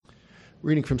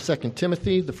Reading from 2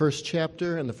 Timothy, the first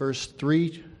chapter and the first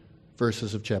 3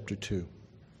 verses of chapter 2.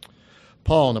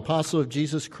 Paul, an apostle of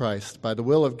Jesus Christ, by the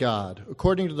will of God,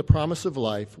 according to the promise of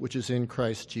life which is in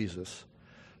Christ Jesus.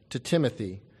 To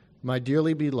Timothy, my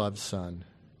dearly beloved son,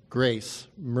 grace,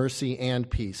 mercy, and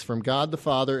peace from God the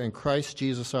Father and Christ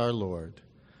Jesus our Lord.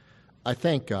 I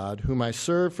thank God, whom I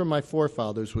serve from my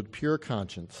forefathers with pure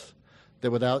conscience,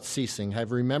 that without ceasing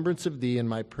have remembrance of thee in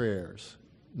my prayers,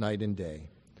 night and day,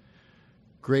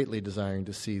 greatly desiring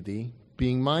to see thee,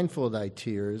 being mindful of thy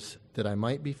tears, that I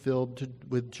might be filled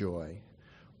with joy,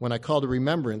 when I call to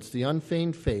remembrance the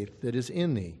unfeigned faith that is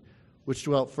in thee, which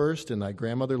dwelt first in thy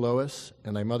grandmother Lois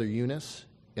and thy mother Eunice,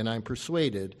 and I am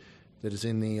persuaded that is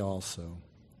in thee also.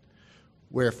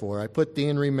 Wherefore I put thee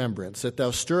in remembrance, that thou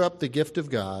stir up the gift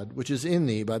of God, which is in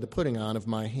thee by the putting on of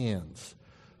my hands.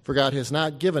 For God has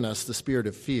not given us the spirit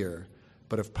of fear,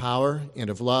 but of power and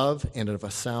of love and of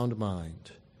a sound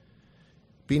mind.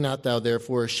 Be not thou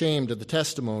therefore ashamed of the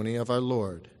testimony of our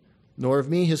Lord, nor of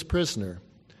me his prisoner,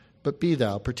 but be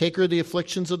thou partaker of the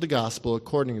afflictions of the gospel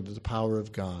according to the power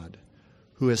of God,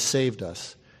 who has saved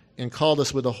us, and called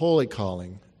us with a holy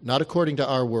calling, not according to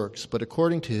our works, but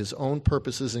according to his own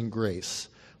purposes and grace,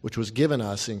 which was given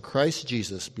us in Christ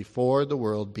Jesus before the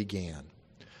world began,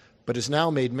 but is now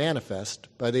made manifest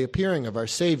by the appearing of our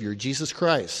Savior, Jesus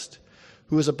Christ,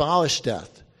 who has abolished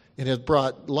death, and hath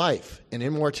brought life and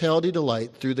immortality to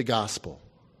light through the gospel.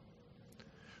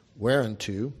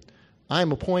 Whereunto I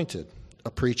am appointed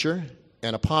a preacher,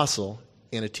 an apostle,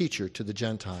 and a teacher to the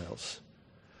Gentiles.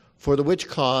 For the which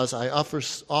cause I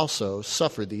also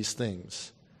suffer these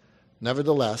things.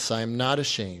 Nevertheless, I am not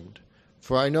ashamed,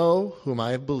 for I know whom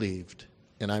I have believed,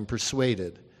 and I am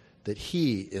persuaded that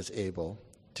he is able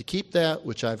to keep that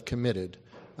which I have committed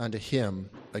unto him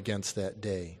against that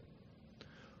day.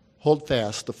 Hold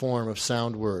fast the form of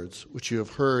sound words, which you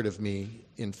have heard of me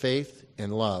in faith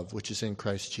and love, which is in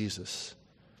Christ Jesus.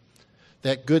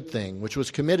 That good thing which was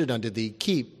committed unto thee,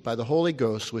 keep by the Holy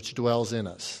Ghost which dwells in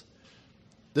us.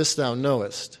 This thou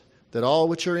knowest, that all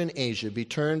which are in Asia be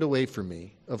turned away from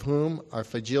me, of whom are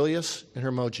Phygellus and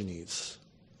Hermogenes.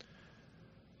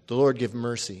 The Lord give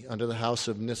mercy unto the house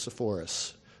of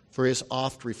Nicephorus, for he has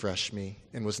oft refreshed me,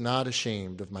 and was not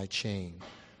ashamed of my chain.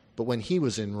 But when he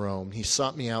was in Rome, he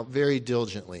sought me out very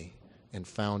diligently, and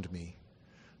found me.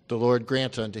 The Lord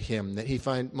grant unto him that he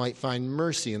might find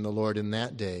mercy in the Lord in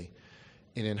that day,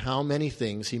 and in how many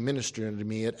things he ministered unto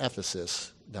me at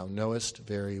Ephesus, thou knowest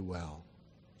very well.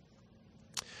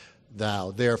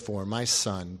 Thou, therefore, my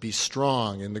son, be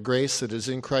strong in the grace that is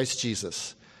in Christ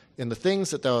Jesus. In the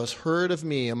things that thou hast heard of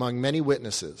me among many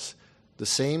witnesses, the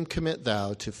same commit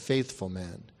thou to faithful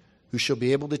men, who shall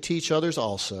be able to teach others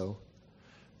also.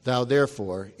 Thou,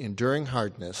 therefore, enduring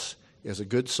hardness, as a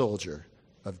good soldier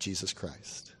of Jesus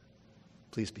Christ.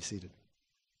 Please be seated.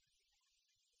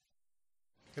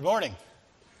 Good morning.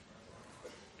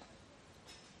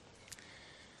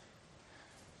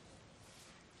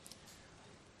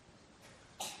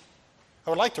 I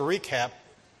would like to recap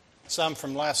some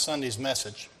from last Sunday's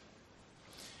message,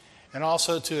 and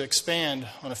also to expand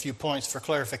on a few points for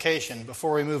clarification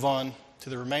before we move on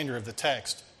to the remainder of the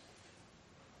text.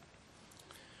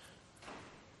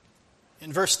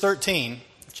 In verse 13,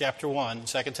 chapter 1,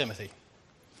 2 Timothy,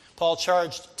 Paul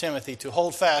charged Timothy to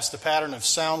hold fast the pattern of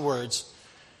sound words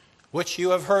which you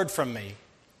have heard from me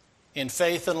in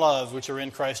faith and love which are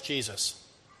in Christ Jesus.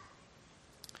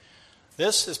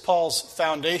 This is Paul's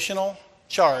foundational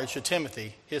charge to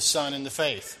Timothy, his son in the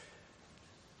faith.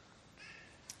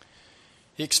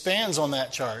 He expands on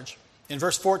that charge in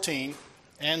verse 14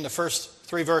 and the first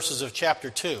 3 verses of chapter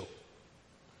 2.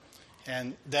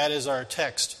 And that is our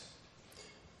text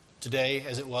today,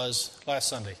 as it was last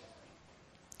Sunday.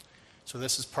 So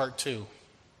this is part 2.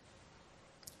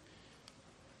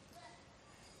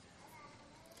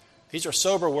 These are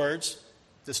sober words,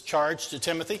 this charge to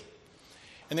Timothy,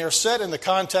 and they are set in the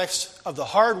context of the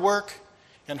hard work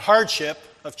and hardship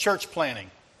of church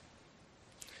planning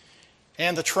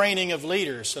and the training of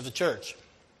leaders of the church.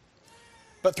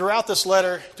 But throughout this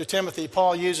letter to Timothy,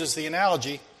 Paul uses the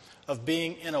analogy of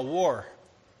being in a war.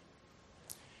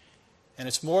 And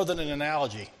it's more than an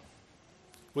analogy.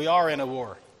 We are in a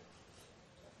war.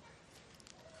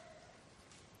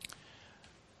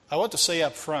 I want to say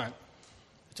up front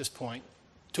at this point,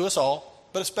 to us all,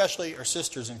 but especially our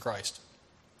sisters in Christ,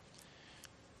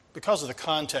 because of the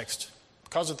context,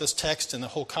 because of this text and the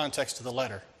whole context of the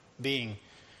letter being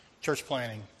church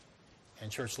planning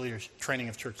and church leaders, training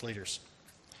of church leaders.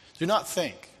 Do not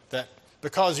think that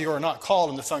because you are not called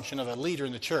in the function of a leader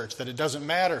in the church, that it doesn't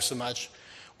matter so much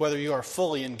whether you are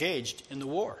fully engaged in the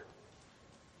war.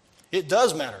 It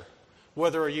does matter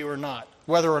whether you are not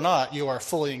you are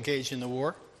fully engaged in the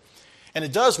war. And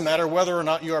it does matter whether or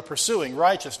not you are pursuing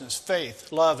righteousness,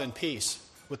 faith, love, and peace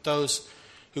with those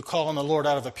who call on the Lord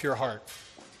out of a pure heart.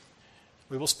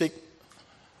 We will speak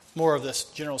more of this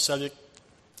general subject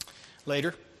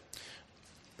later.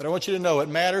 But I want you to know it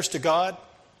matters to God,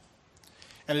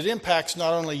 and it impacts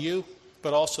not only you,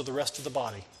 but also the rest of the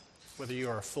body, whether you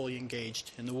are fully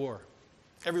engaged in the war.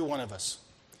 Every one of us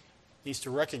needs to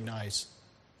recognize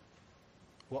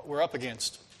what we're up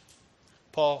against.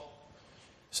 Paul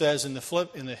says in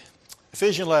the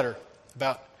Ephesian letter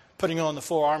about putting on the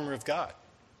full armor of God,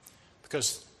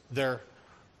 because there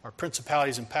are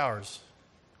principalities and powers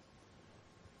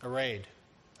arrayed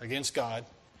against God,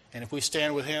 and if we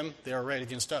stand with Him, they are arrayed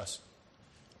against us.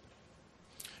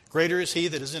 Greater is He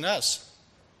that is in us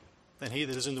than he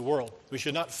that is in the world. We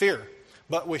should not fear,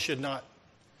 but we should not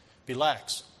be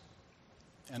lax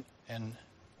and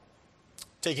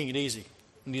taking it easy.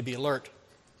 We need to be alert.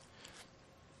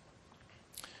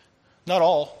 Not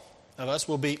all of us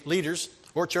will be leaders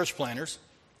or church planners,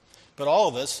 but all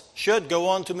of us should go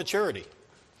on to maturity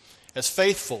as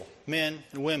faithful men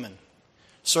and women,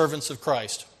 servants of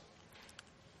Christ.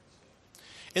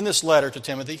 In this letter to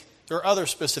Timothy, there are other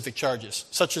specific charges,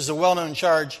 such as the well-known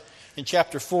charge in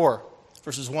chapter 4,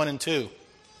 verses 1 and 2.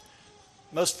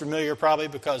 Most familiar probably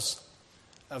because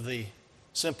of the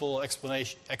simple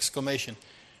exclamation,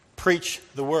 preach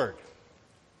the word.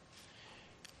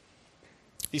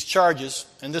 These charges,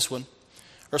 and this one,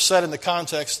 are set in the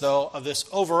context, though, of this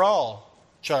overall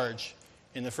charge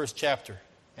in the first chapter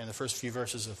and the first few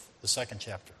verses of the second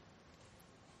chapter.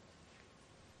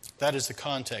 That is the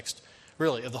context,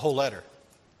 really, of the whole letter.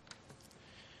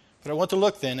 But I want to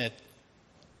look then at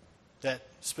that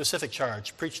specific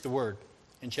charge, preach the word,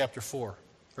 in chapter 4,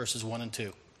 verses 1 and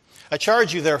 2. I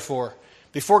charge you, therefore,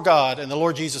 before God and the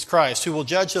Lord Jesus Christ, who will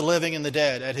judge the living and the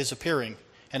dead at His appearing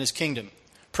and His kingdom.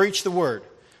 Preach the word.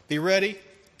 Be ready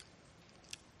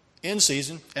in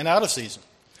season and out of season.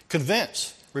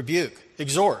 Convince, rebuke,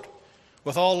 exhort,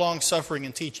 with all long suffering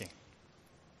and teaching.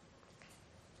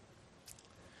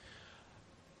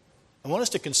 I want us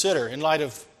to consider, in light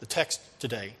of the text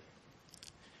today,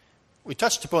 we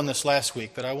touched upon this last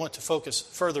week, but I want to focus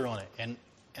further on it and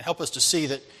help us to see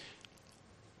that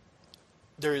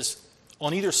there is,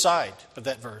 on either side of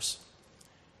that verse,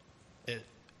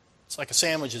 it's like a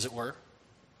sandwich, as it were.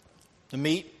 The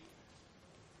meat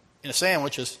in a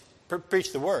sandwich is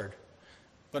preach the word.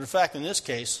 But in fact, in this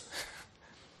case,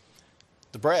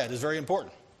 the bread is very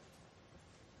important.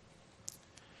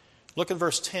 Look at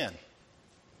verse 10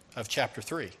 of chapter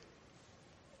 3.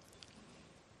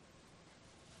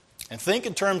 And think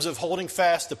in terms of holding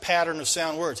fast the pattern of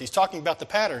sound words. He's talking about the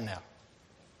pattern now.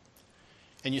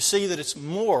 And you see that it's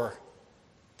more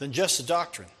than just a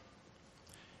doctrine.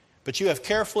 But you have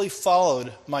carefully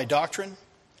followed my doctrine,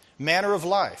 manner of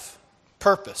life,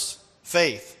 purpose,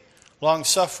 faith,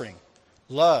 long-suffering,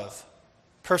 love,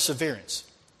 perseverance,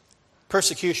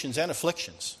 persecutions and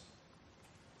afflictions.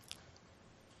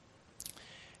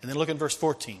 And then look at verse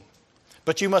 14.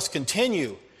 But you must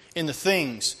continue in the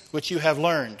things which you have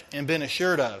learned and been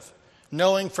assured of,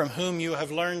 knowing from whom you have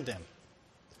learned them.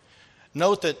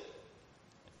 Note that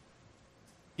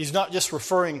he's not just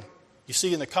referring, you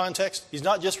see in the context, he's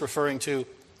not just referring to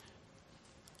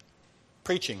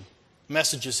preaching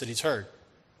messages that he's heard.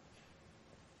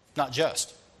 Not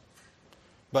just.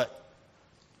 But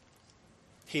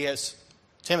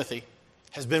Timothy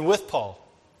has been with Paul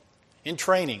in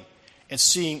training and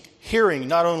hearing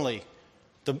not only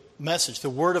the message, the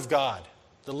Word of God,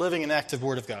 the living and active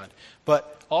Word of God,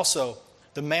 but also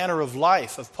the manner of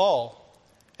life of Paul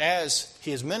as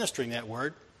he is ministering that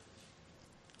Word,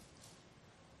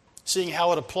 seeing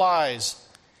how it applies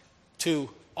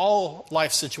to all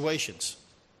life situations.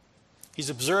 He's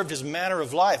observed his manner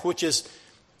of life, which is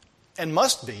and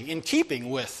must be in keeping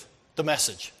with the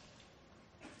message.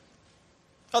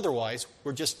 Otherwise,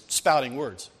 we're just spouting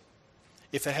words.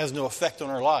 If it has no effect on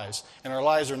our lives, and our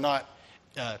lives are not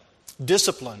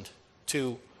disciplined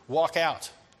to walk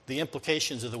out the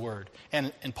implications of the word.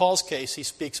 And in Paul's case, he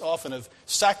speaks often of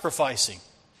sacrificing,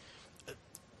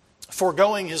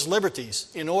 foregoing his liberties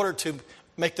in order to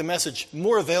make the message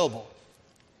more available,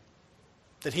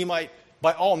 that he might,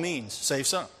 by all means, save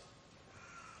some.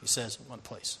 He says in one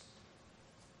place.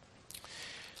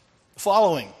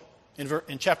 Following,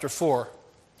 in chapter 4,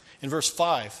 in verse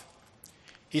 5,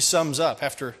 he sums up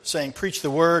after saying, preach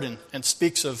the word, and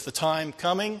speaks of the time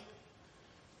coming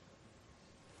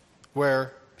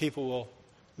where people will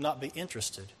not be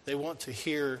interested. They want to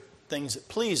hear things that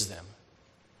please them.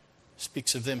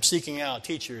 Speaks of them seeking out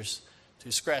teachers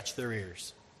to scratch their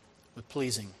ears with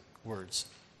pleasing words.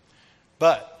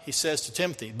 But, he says to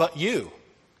Timothy, but you.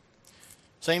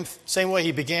 Same way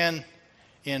he began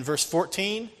in verse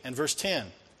 14 and verse 10.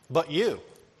 But you,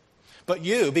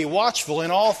 be watchful in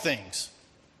all things.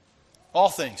 All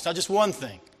things, not just one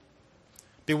thing.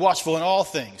 Be watchful in all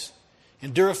things.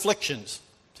 Endure afflictions.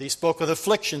 So he spoke of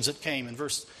afflictions that came in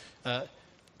verse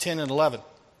 10 and 11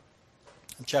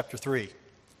 in chapter 3.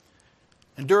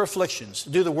 Endure afflictions.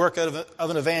 Do the work of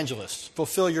an evangelist.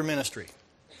 Fulfill your ministry.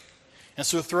 And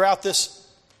so throughout this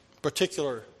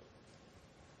particular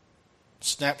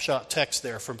snapshot text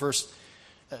there from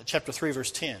chapter 3,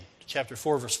 verse 10 to chapter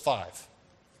 4, verse 5,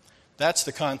 that's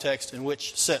the context in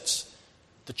which sits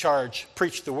the charge,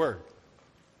 preach the word.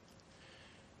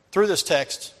 Through this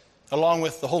text, along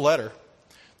with the whole letter,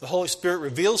 the Holy Spirit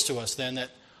reveals to us then that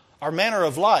our manner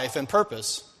of life and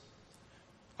purpose,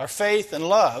 our faith and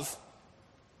love,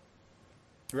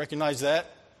 you recognize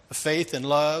that? The faith and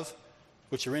love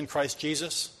which are in Christ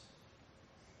Jesus.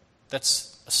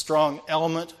 That's a strong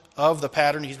element of the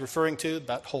pattern he's referring to,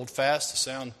 about hold fast,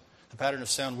 the pattern of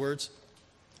sound words.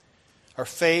 Our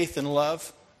faith and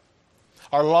love,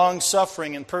 our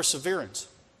long-suffering and perseverance,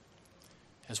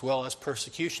 as well as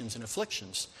persecutions and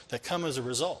afflictions that come as a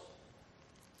result.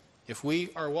 If we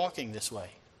are walking this way,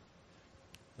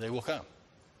 they will come.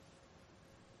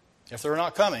 If they're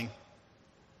not coming,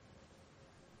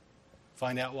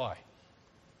 find out why.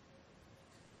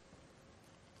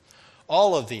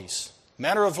 All of these,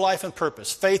 matter of life and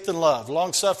purpose, faith and love,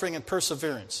 long-suffering and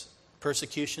perseverance,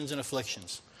 persecutions and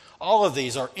afflictions, all of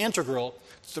these are integral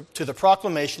to the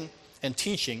proclamation and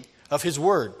teaching of His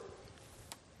Word,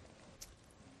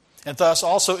 and thus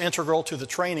also integral to the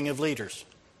training of leaders.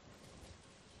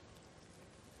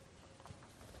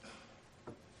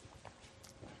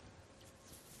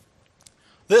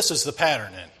 This is the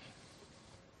pattern then,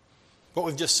 what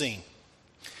we've just seen.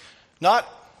 Not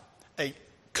a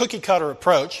cookie-cutter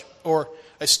approach or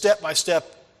a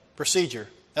step-by-step procedure.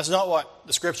 That's not what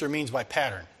the Scripture means by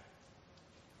pattern.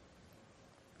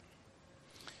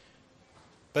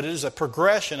 But it is a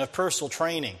progression of personal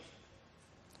training,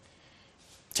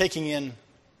 taking in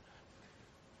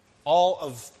all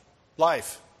of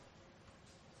life.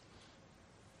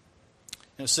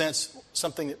 In a sense,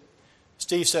 something that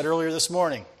Steve said earlier this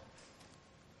morning.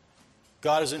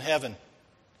 God is in heaven.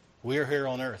 We are here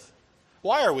on earth.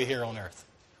 Why are we here on earth?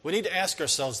 We need to ask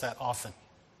ourselves that often.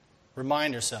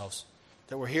 Remind ourselves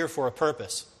that we're here for a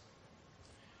purpose.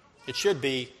 It should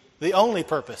be the only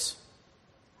purpose.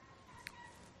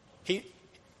 He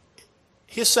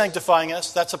is sanctifying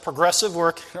us. That's a progressive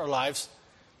work in our lives.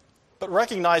 But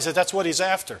recognize that that's what He's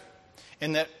after.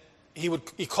 And that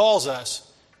He calls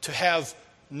us to have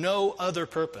no other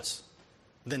purpose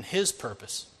than His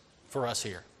purpose for us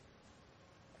here.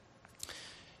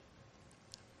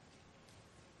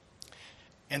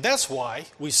 And that's why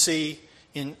we see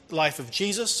in the life of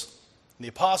Jesus, the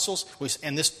apostles,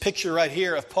 and this picture right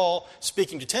here of Paul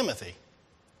speaking to Timothy,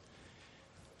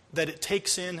 that it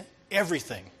takes in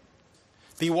everything.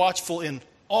 Be watchful in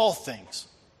all things.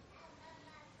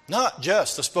 Not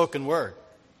just the spoken word.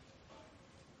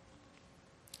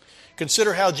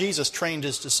 Consider how Jesus trained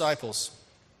His disciples.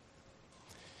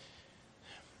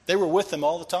 They were with Him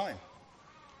all the time.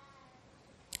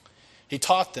 He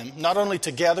taught them not only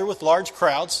to gather with large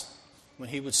crowds when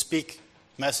He would speak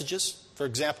messages. For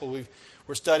example, we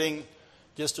were studying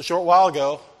just a short while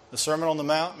ago the Sermon on the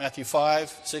Mount, Matthew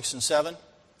 5, 6, and 7.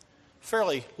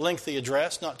 Fairly lengthy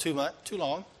address, not too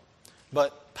long,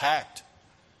 but packed.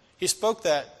 He spoke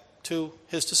that to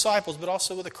His disciples, but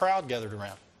also with a crowd gathered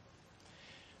around.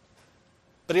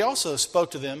 But He also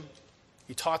spoke to them,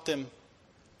 He taught them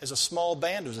as a small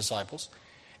band of disciples,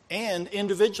 and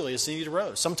individually as the need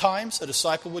arose. Sometimes a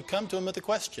disciple would come to Him with a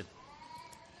question.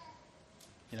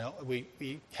 You know, we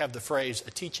have the phrase,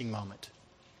 a teaching moment.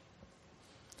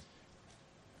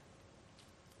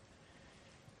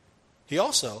 He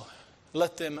also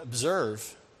let them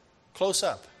observe close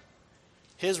up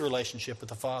His relationship with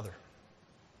the Father.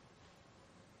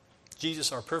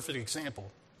 Jesus, our perfect example,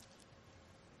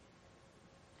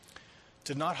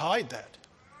 did not hide that.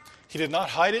 He did not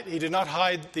hide it. He did not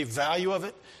hide the value of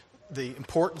it, the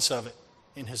importance of it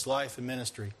in His life and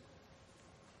ministry.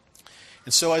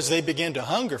 And so as they began to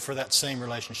hunger for that same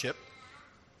relationship,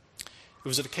 it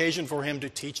was an occasion for Him to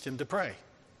teach them to pray.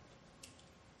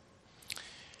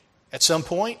 At some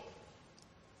point,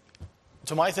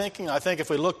 to my thinking, I think if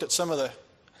we looked at some of the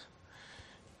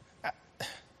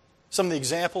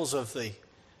examples of the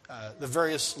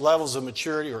various levels of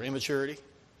maturity or immaturity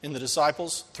in the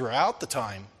disciples throughout the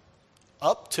time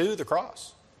up to the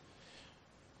cross,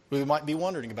 we might be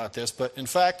wondering about this. But in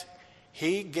fact,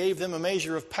 He gave them a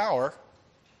measure of power,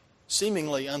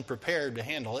 seemingly unprepared to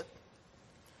handle it,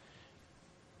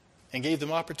 and gave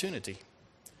them opportunity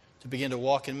to begin to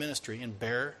walk in ministry and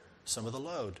bear some of the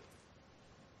load.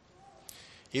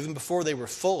 Even before they were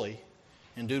fully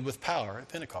endued with power at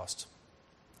Pentecost.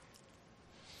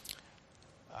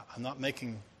 I'm not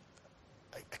making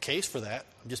a case for that.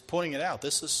 I'm just pointing it out.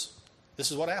 This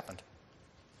is what happened.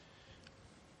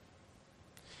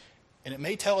 And it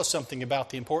may tell us something about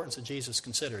the importance that Jesus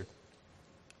considered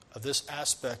of this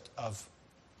aspect of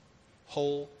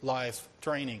whole life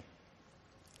training.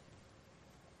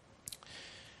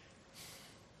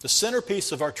 The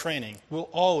centerpiece of our training will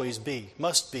always be,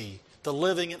 must be, the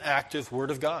living and active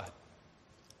Word of God.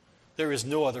 There is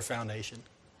no other foundation.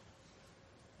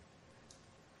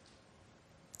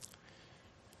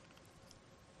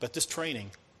 But this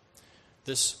training,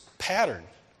 this pattern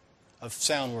of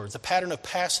sound words, the pattern of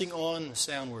passing on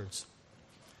sound words,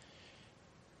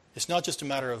 it's not just a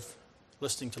matter of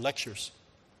listening to lectures,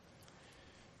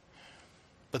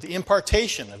 but the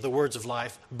impartation of the words of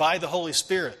life by the Holy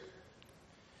Spirit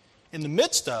in the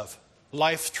midst of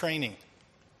life training.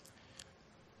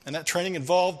 And that training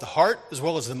involved the heart as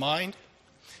well as the mind.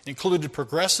 It included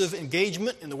progressive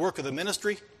engagement in the work of the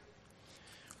ministry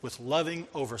with loving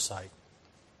oversight.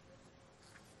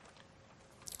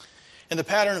 And the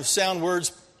pattern of sound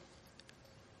words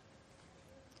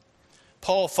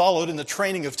Paul followed in the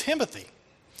training of Timothy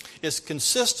is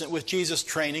consistent with Jesus'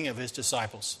 training of his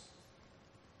disciples.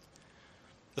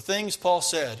 The things Paul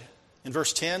said in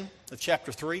verse 10 of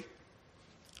chapter 3,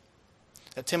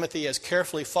 that Timothy has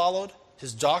carefully followed,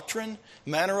 his doctrine,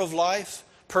 manner of life,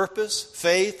 purpose,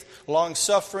 faith,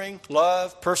 long-suffering,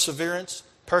 love, perseverance,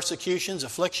 persecutions,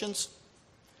 afflictions.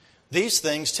 These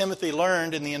things Timothy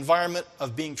learned in the environment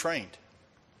of being trained,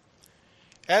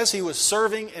 as he was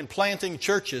serving and planting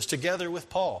churches together with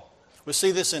Paul. We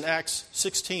see this in Acts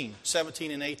 16,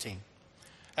 17, and 18.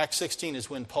 Acts 16 is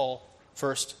when Paul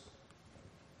first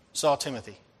saw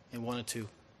Timothy and wanted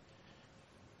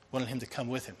him to come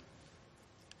with him.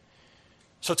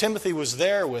 So Timothy was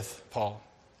there with Paul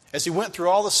as he went through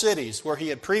all the cities where he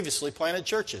had previously planted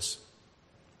churches.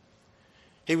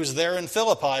 He was there in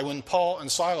Philippi when Paul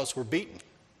and Silas were beaten.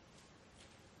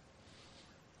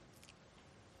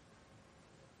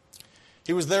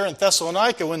 He was there in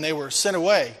Thessalonica when they were sent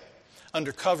away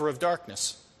under cover of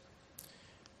darkness.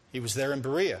 He was there in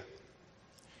Berea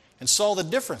and saw the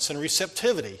difference in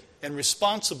receptivity and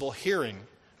responsible hearing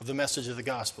of the message of the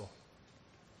gospel.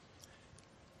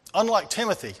 Unlike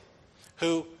Timothy,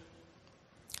 who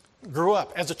grew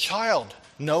up as a child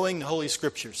knowing the Holy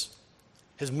Scriptures,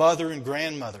 his mother and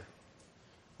grandmother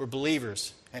were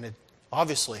believers and had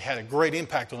obviously had a great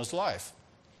impact on his life.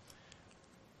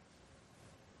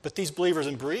 But these believers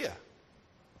in Berea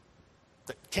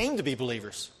that came to be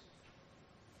believers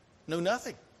know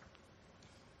nothing.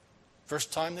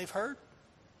 First time they've heard.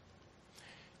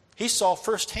 He saw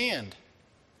firsthand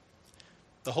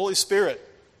the Holy Spirit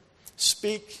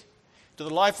speak to the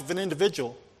life of an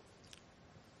individual,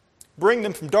 bring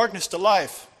them from darkness to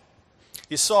life.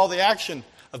 He saw the action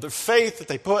of the faith that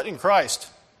they put in Christ.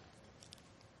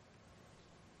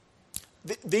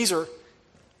 These are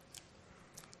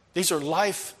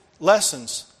life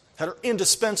lessons that are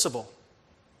indispensable.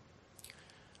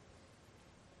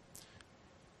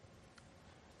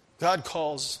 God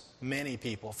calls many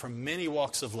people from many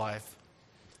walks of life,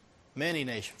 many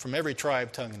nations, from every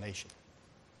tribe, tongue, and nation.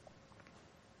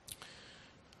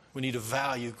 We need to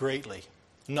value greatly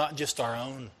not just our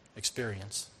own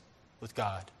experience with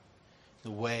God,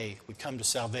 the way we come to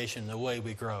salvation, the way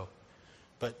we grow,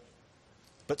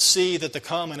 but see that the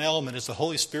common element is the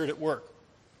Holy Spirit at work.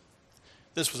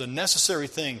 This was a necessary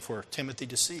thing for Timothy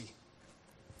to see.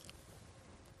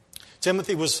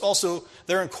 Timothy was also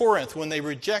there in Corinth when they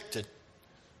rejected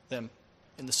them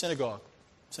in the synagogue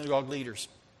leaders.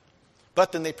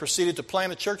 But then they proceeded to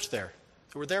plant a church there.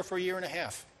 They were there for a year and a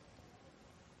half.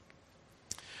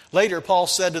 Later, Paul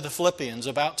said to the Philippians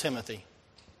about Timothy,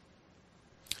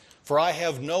 "For I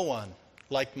have no one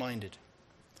like-minded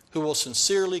who will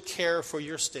sincerely care for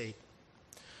your state.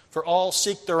 For all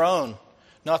seek their own,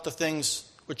 not the things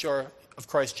which are of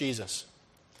Christ Jesus.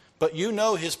 But you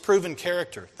know his proven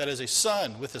character, that as a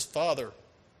son with his father,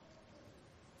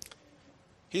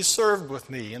 he served with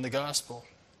me in the gospel."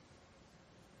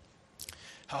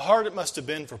 How hard it must have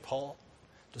been for Paul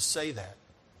to say that.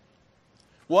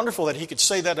 Wonderful that he could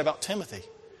say that about Timothy,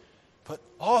 but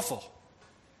awful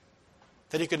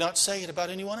that he could not say it about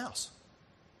anyone else.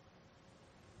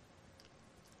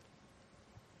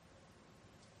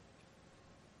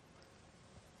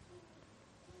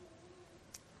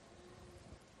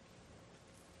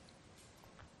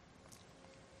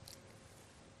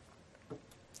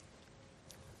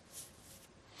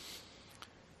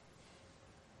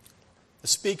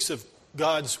 speaks of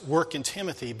God's work in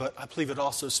Timothy, but I believe it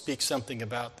also speaks something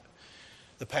about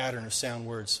the pattern of sound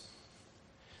words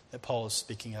that Paul is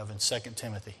speaking of in 2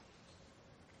 Timothy.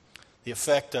 The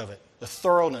effect of it, the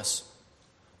thoroughness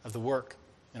of the work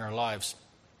in our lives.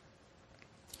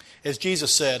 As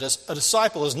Jesus said, a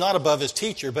disciple is not above his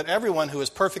teacher, but everyone who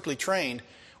is perfectly trained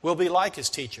will be like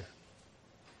his teacher.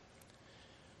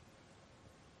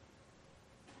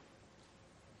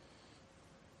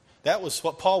 That was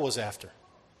what Paul was after.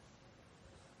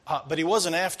 But he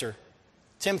wasn't after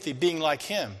Timothy being like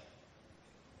him,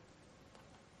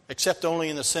 except only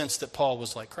in the sense that Paul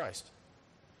was like Christ.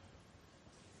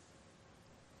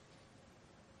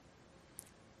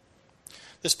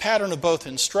 This pattern of both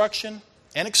instruction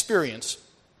and experience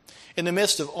in the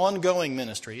midst of ongoing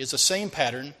ministry is the same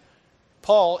pattern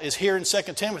Paul is here in 2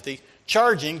 Timothy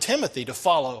charging Timothy to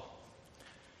follow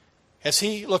as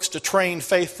he looks to train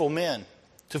faithful men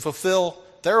to fulfill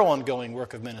their ongoing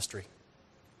work of ministry.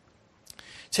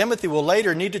 Timothy will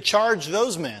later need to charge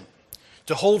those men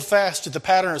to hold fast to the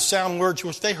pattern of sound words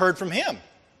which they heard from him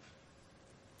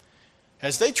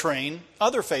as they train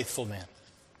other faithful men.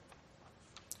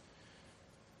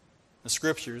 The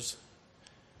Scriptures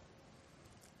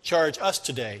charge us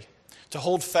today to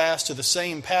hold fast to the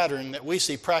same pattern that we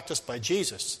see practiced by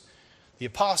Jesus, the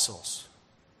apostles,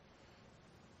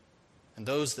 and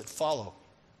those that follow.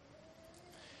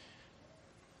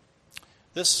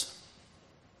 This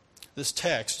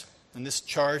text and this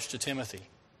charge to Timothy,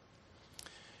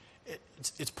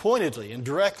 it's pointedly and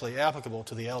directly applicable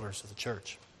to the elders of the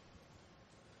church.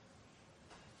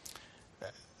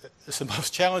 It's the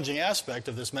most challenging aspect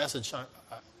of this message,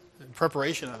 in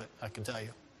preparation of it, I can tell you.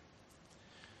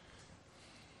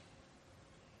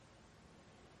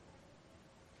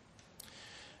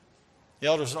 The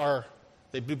elders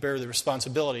they do bear the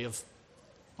responsibility of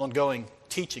ongoing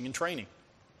teaching and training.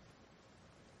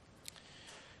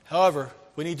 However,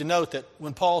 we need to note that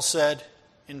when Paul said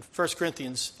in 1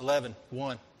 Corinthians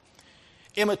 11:1,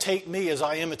 imitate me as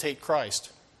I imitate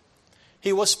Christ,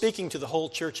 he was speaking to the whole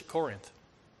church at Corinth.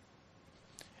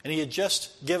 And he had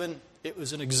just given, it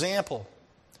was an example,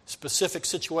 specific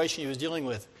situation he was dealing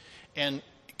with. And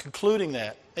concluding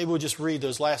that, maybe we'll just read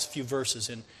those last few verses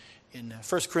in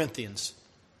 1 Corinthians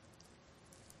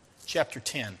chapter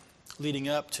 10, leading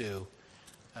up to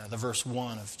the verse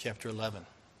 1 of chapter 11.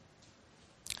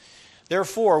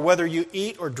 Therefore, whether you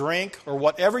eat or drink or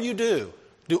whatever you do,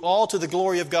 do all to the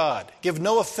glory of God. Give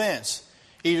no offense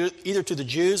either to the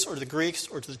Jews or to the Greeks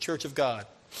or to the church of God.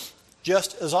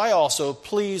 Just as I also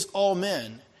please all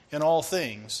men in all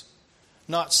things,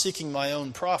 not seeking my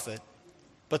own profit,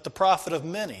 but the profit of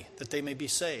many, that they may be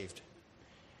saved.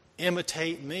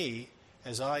 Imitate me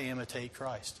as I imitate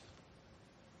Christ.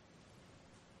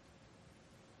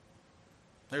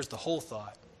 There's the whole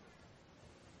thought.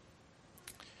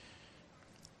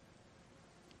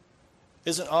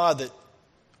 Isn't it odd that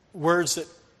words that,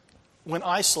 when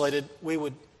isolated, we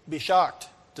would be shocked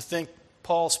to think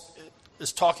Paul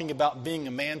is talking about being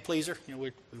a man-pleaser? You know,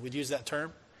 we would use that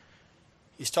term.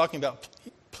 He's talking about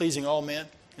pleasing all men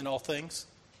in all things.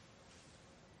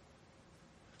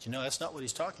 But you know, that's not what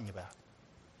he's talking about.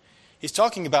 He's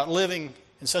talking about living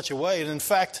in such a way, and in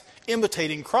fact,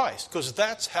 imitating Christ, because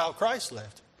that's how Christ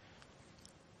lived.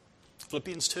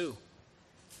 Philippians 2.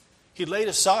 He laid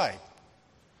aside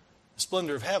the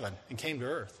splendor of heaven and came to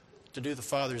earth to do the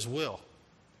Father's will.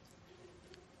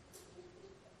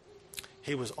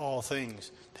 He was all things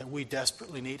that we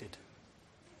desperately needed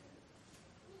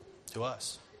to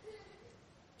us.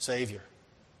 Savior,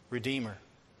 Redeemer,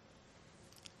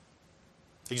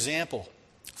 example,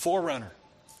 forerunner.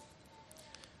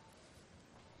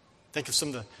 Think of some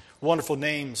of the wonderful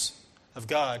names of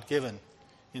God given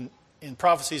in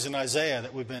prophecies in Isaiah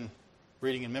that we've been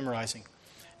reading and memorizing,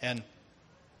 and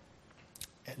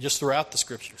just throughout the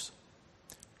Scriptures.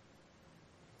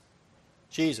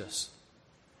 Jesus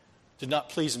did not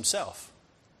please himself.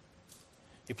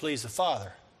 He pleased the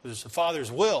Father. It was the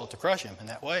Father's will to crush him in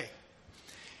that way.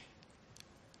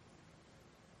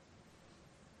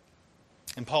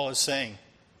 And Paul is saying,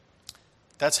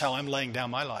 that's how I'm laying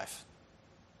down my life.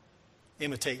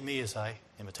 Imitate me as I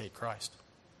imitate Christ.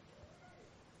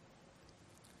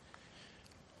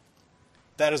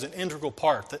 That is an integral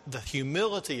part, the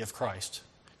humility of Christ,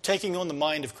 taking on the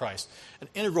mind of Christ, an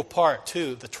integral part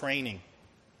to the training.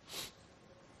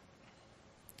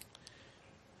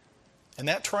 And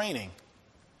that training,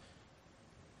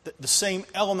 the same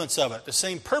elements of it, the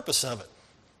same purpose of it,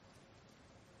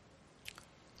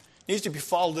 needs to be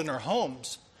followed in our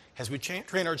homes as we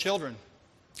train our children.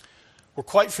 We're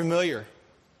quite familiar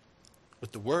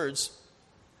with the words,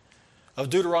 of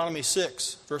Deuteronomy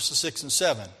 6, verses 6 and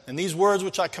 7. And these words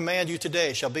which I command you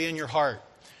today shall be in your heart.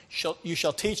 You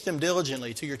shall teach them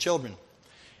diligently to your children,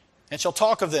 and shall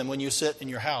talk of them when you sit in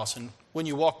your house, and when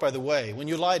you walk by the way, when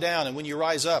you lie down, and when you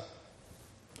rise up.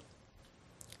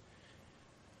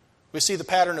 We see the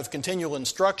pattern of continual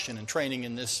instruction and training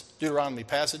in this Deuteronomy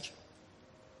passage.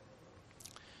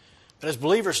 But as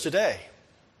believers today,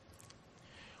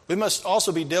 we must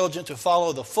also be diligent to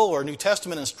follow the fuller New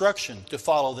Testament instruction to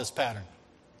follow this pattern,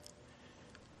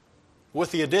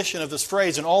 with the addition of this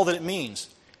phrase and all that it means.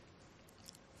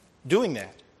 Doing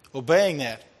that, obeying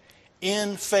that,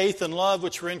 in faith and love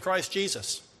which were in Christ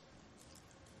Jesus.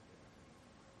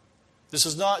 This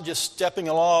is not just stepping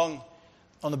along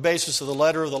on the basis of the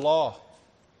letter of the law.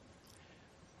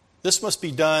 This must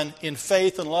be done in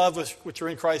faith and love which are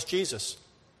in Christ Jesus.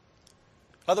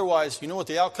 Otherwise, you know what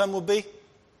the outcome will be?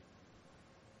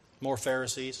 More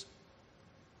Pharisees.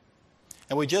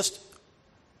 And we just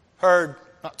heard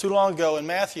not too long ago in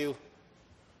Matthew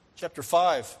chapter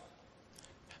 5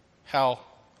 how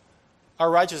our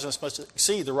righteousness must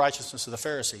exceed the righteousness of the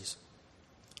Pharisees.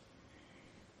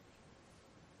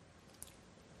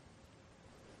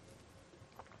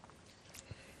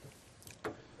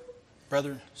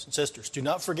 Brothers and sisters, do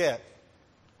not forget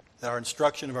that our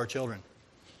instruction of our children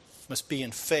must be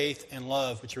in faith and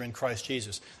love which are in Christ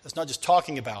Jesus. That's not just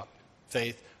talking about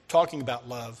faith, talking about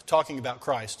love, talking about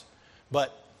Christ,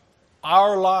 but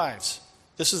our lives.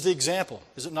 This is the example,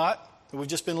 is it not, that we've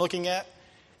just been looking at,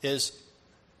 is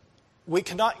we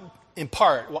cannot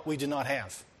impart what we do not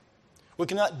have. We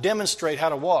cannot demonstrate how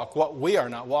to walk what we are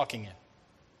not walking in.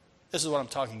 This is what I'm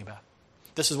talking about.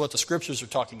 This is what the Scriptures are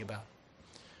talking about.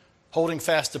 Holding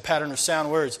fast the pattern of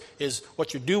sound words is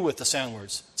what you do with the sound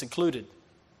words. It's included.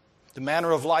 The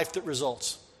manner of life that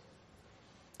results.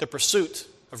 The pursuit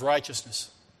of righteousness.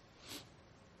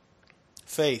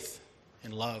 Faith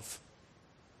and love.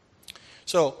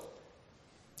 So,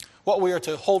 what we are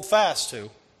to hold fast to,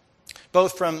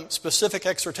 both from specific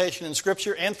exhortation in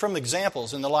Scripture and from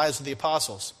examples in the lives of the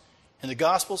apostles, in the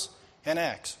Gospels and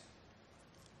Acts.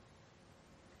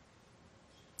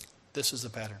 This is the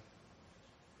pattern.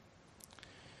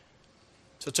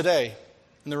 So today,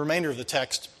 in the remainder of the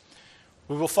text,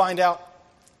 we will find out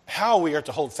how we are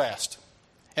to hold fast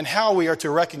and how we are to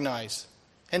recognize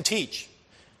and teach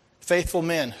faithful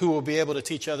men who will be able to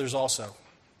teach others also.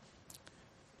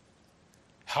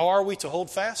 How are we to hold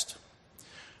fast?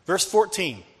 Verse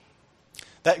 14,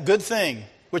 that good thing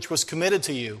which was committed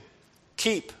to you,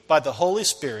 keep by the Holy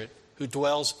Spirit who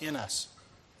dwells in us.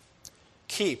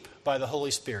 Keep by the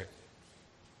Holy Spirit.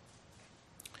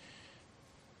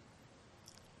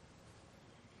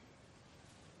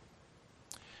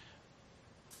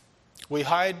 We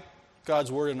hide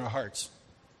God's Word in our hearts.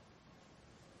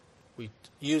 We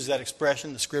use that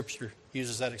expression. The Scripture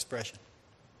uses that expression.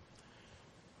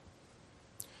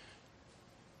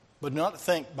 But not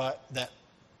think that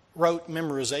rote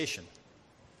memorization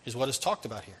is what is talked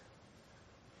about here.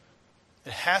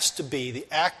 It has to be the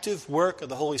active work of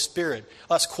the Holy Spirit,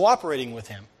 us cooperating with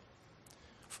Him,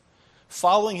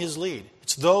 following His lead.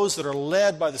 It's those that are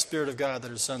led by the Spirit of God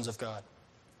that are sons of God.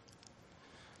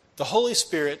 The Holy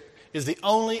Spirit is the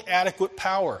only adequate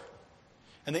power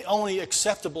and the only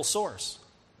acceptable source.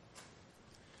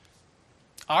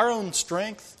 Our own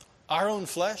strength, our own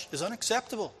flesh is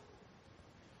unacceptable.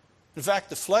 In fact,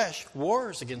 the flesh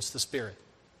wars against the Spirit,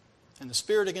 and the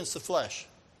Spirit against the flesh.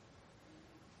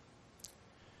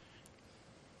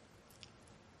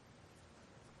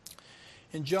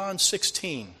 In John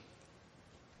 16,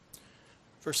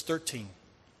 verse 13,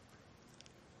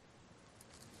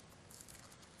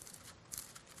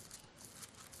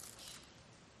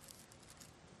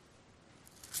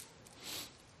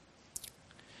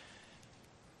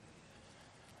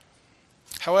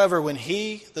 however, when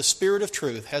He, the Spirit of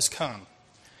truth, has come,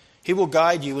 He will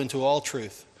guide you into all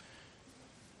truth.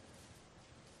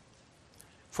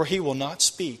 For He will not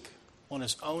speak on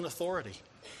His own authority,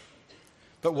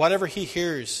 but whatever He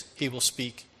hears, He will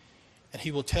speak, and He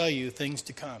will tell you things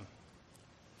to come.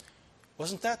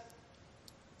 Wasn't that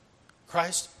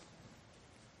Christ's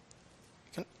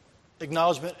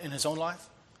acknowledgement in His own life?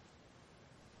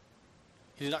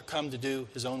 He did not come to do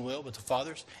His own will, but the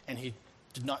Father's, and He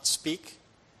did not speak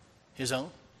His own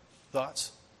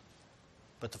thoughts,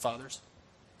 but the Father's.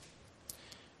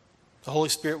 The Holy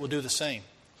Spirit will do the same.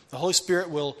 The Holy Spirit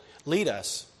will lead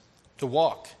us to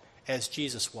walk as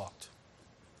Jesus walked.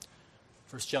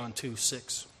 1 John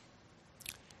 2:6.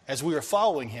 As we are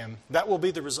following Him, that will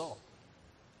be the result,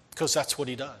 because that's what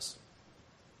He does.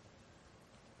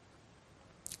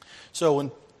 So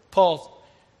when Paul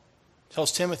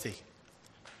tells Timothy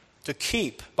to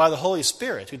keep by the Holy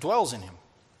Spirit who dwells in him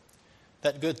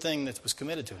that good thing that was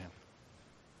committed to him.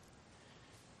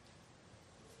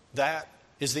 That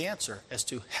is the answer as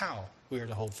to how we are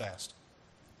to hold fast.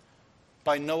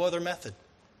 By no other method,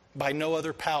 by no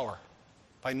other power,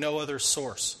 by no other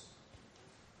source.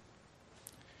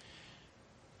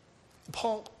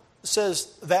 Paul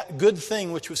says that good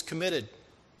thing which was committed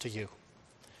to you.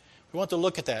 We want to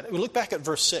look at that. We look back at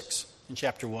verse 6 in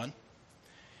chapter 1.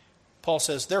 Paul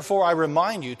says, "Therefore I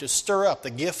remind you to stir up the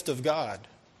gift of God,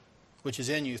 which is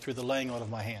in you through the laying on of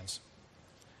my hands."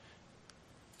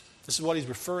 This is what he's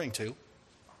referring to.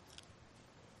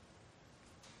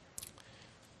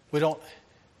 We don't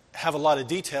have a lot of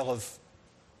detail of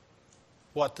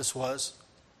what this was,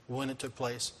 when it took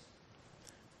place.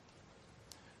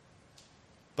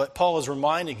 But Paul is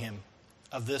reminding him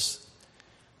of this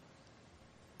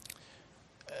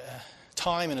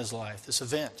time in his life, this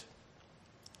event,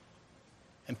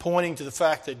 and pointing to the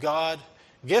fact that God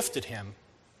gifted him.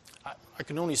 I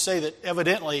can only say that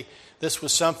evidently this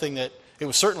was something that, it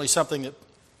was certainly something that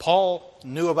Paul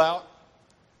knew about.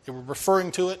 They were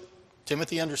referring to it.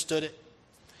 Timothy understood it.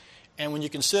 And when you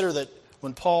consider that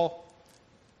when Paul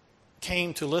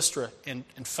came to Lystra and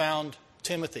found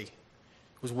Timothy,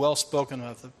 who was well spoken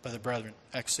of by the brethren,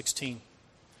 Acts 16,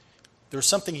 there was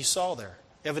something he saw there.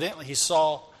 Evidently he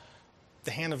saw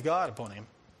the hand of God upon him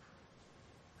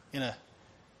in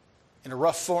a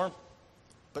rough form,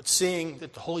 but seeing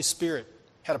that the Holy Spirit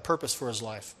had a purpose for his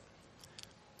life.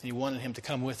 And he wanted him to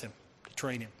come with him, to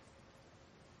train him.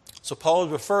 So Paul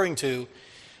is referring to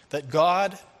that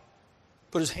God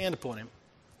put his hand upon him,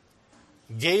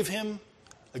 gave him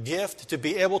a gift to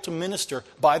be able to minister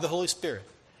by the Holy Spirit.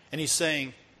 And he's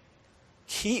saying,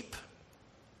 keep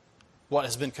what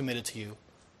has been committed to you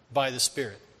by the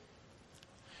Spirit.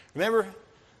 Remember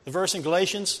the verse in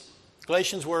Galatians?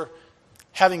 Galatians were,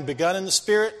 having begun in the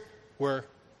Spirit, were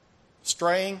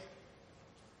straying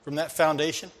from that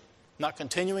foundation, not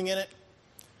continuing in it.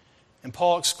 And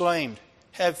Paul exclaimed,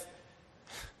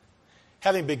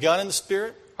 having begun in the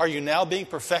Spirit, are you now being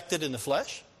perfected in the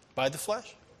flesh, by the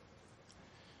flesh?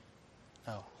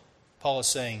 No. Paul is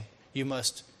saying you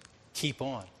must keep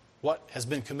on what has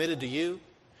been committed to you,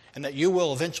 and that you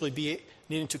will eventually be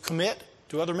needing to commit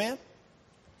to other men.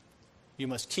 You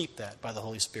must keep that by the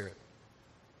Holy Spirit.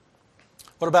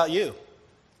 What about you?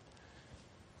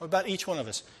 What about each one of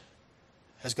us?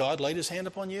 Has God laid his hand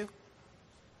upon you?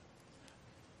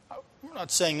 I'm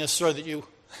not saying necessarily that you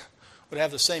would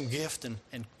have the same gift and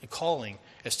calling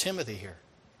as Timothy here.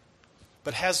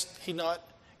 But has he not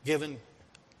given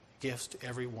gifts to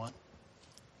everyone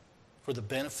for the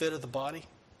benefit of the body?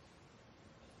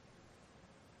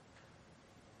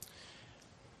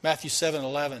 Matthew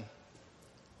 7:11,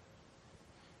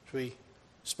 which we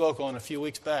spoke on a few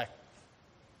weeks back,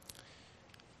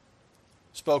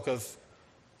 spoke of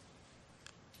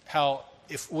how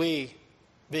if we,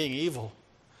 being evil,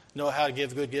 know how to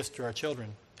give good gifts to our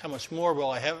children, how much more will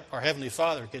our Heavenly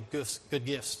Father give good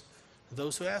gifts to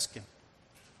those who ask Him?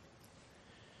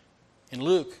 In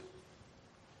Luke, it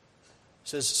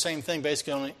says the same thing,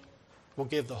 basically only we'll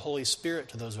give the Holy Spirit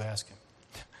to those who ask Him.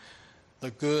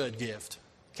 The good gift,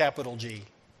 capital G.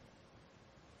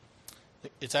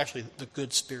 It's actually the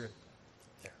good Spirit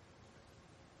there.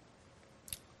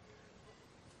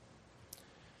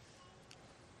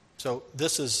 So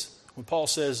this is, when Paul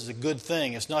says it's a good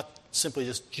thing, it's not simply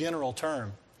this general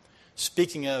term.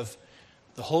 Speaking of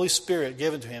the Holy Spirit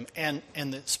given to him and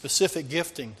the specific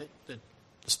gifting that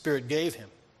the Spirit gave him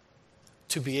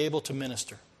to be able to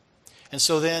minister. And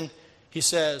so then he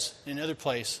says in another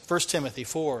place, 1 Timothy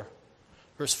 4,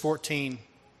 verse 14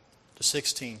 to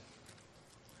 16,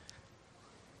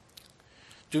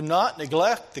 do not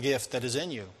neglect the gift that is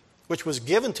in you, which was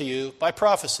given to you by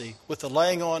prophecy with the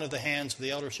laying on of the hands of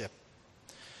the eldership.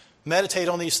 Meditate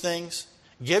on these things.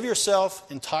 Give yourself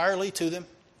entirely to them,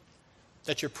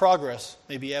 that your progress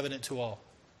may be evident to all.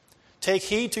 Take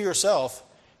heed to yourself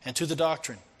and to the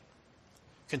doctrine.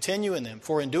 Continue in them,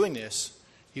 for in doing this,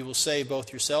 you will save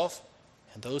both yourself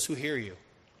and those who hear you.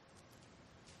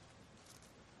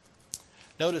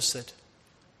 Notice that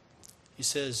he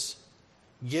says,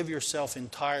 give yourself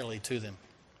entirely to them.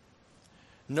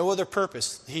 No other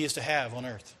purpose he is to have on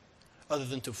earth other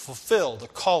than to fulfill the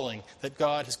calling that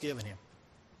God has given him.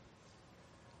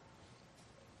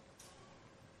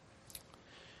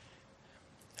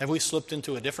 Have we slipped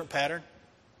into a different pattern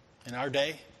in our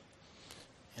day,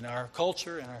 in our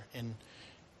culture, in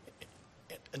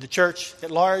the church at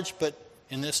large, but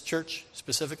in this church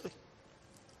specifically?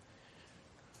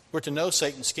 We're to know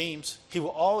Satan's schemes. He will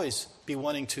always be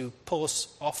wanting to pull us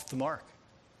off the mark.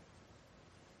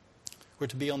 We're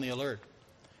to be on the alert.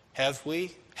 Have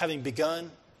we, having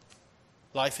begun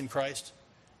life in Christ,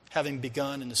 having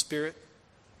begun in the Spirit,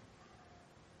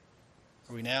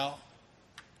 are we now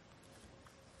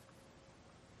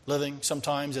living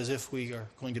sometimes as if we are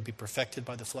going to be perfected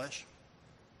by the flesh?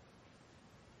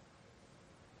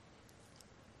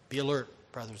 Be alert,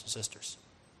 brothers and sisters.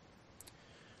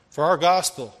 For our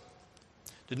gospel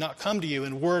did not come to you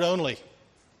in word only,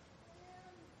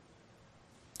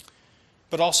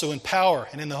 but also in power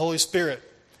and in the Holy Spirit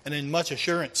and in much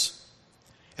assurance,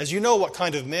 as you know what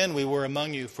kind of men we were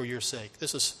among you for your sake.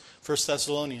 This is 1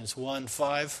 Thessalonians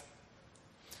 1:5.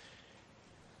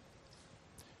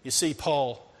 You see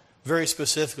Paul very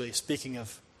specifically speaking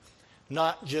of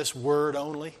not just word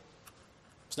only.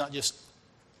 It's not just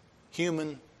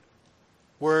human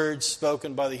words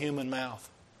spoken by the human mouth.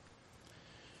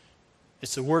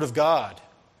 It's the Word of God,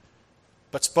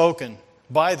 but spoken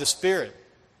by the Spirit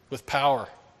with power.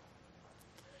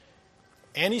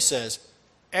 And he says,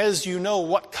 as you know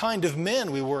what kind of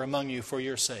men we were among you for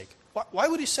your sake. Why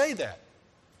would he say that?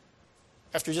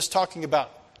 After just talking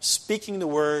about speaking the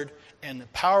Word and the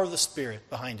power of the Spirit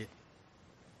behind it.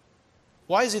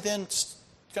 Why is he then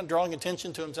kind of drawing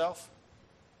attention to himself?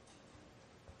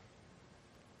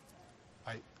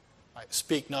 I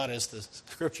speak not as the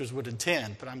Scriptures would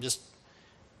intend, but I'm just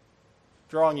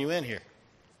drawing you in here.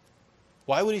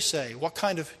 Why would he say, what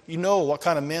kind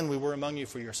of men we were among you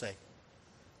for your sake?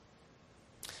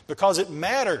 Because it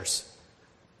matters.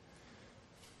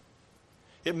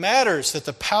 It matters that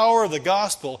the power of the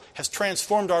gospel has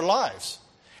transformed our lives,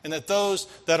 and that those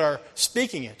that are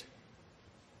speaking it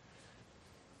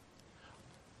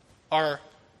are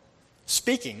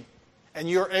speaking, and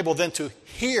you're able then to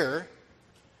hear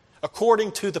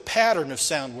according to the pattern of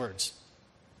sound words.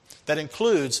 That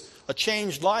includes a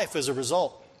changed life as a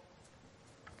result.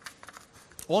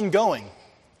 Ongoing.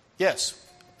 Yes,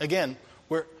 again,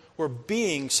 we're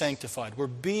being sanctified. We're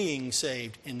being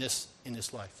saved in this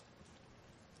life.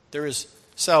 There is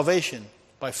salvation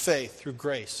by faith through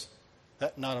grace,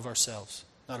 that not of ourselves,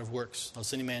 not of works,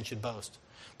 lest any man should boast.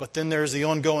 But then there's the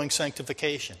ongoing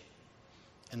sanctification,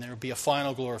 and there will be a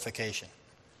final glorification.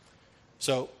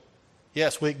 So,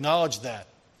 yes, we acknowledge that,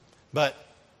 but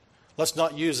let's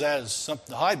not use that as something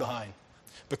to hide behind,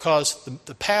 because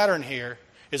the pattern here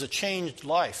is a changed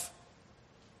life.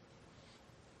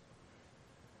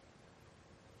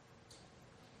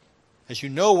 As you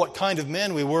know what kind of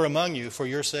men we were among you for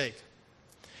your sake.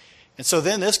 And so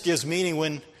then this gives meaning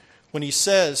when he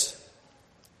says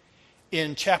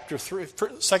in chapter 3,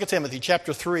 2 Timothy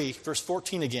chapter 3, verse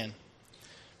 14 again,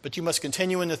 but you must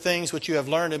continue in the things which you have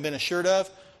learned and been assured of,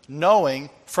 knowing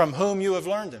from whom you have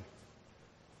learned them.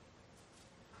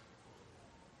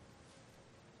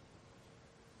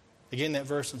 Again, that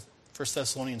verse in 1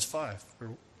 Thessalonians 5,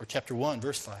 or chapter 1,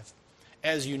 verse 5.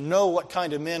 As you know what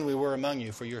kind of men we were among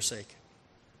you for your sake.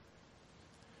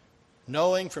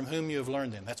 Knowing from whom you have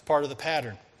learned them. That's part of the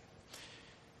pattern.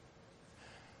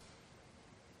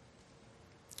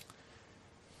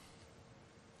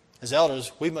 As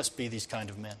elders, we must be these kind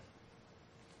of men.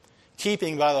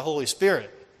 Keeping by the Holy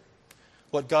Spirit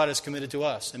what God has committed to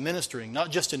us, and ministering,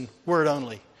 not just in word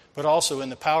only, but also in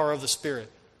the power of the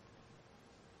Spirit.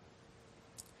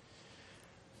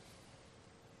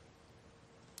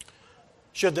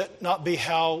 Should that not be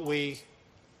how we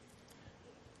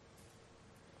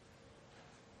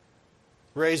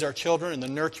raise our children in the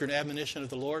nurture and admonition of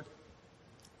the Lord?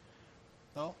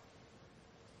 No.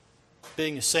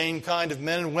 Being the same kind of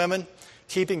men and women,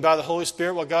 keeping by the Holy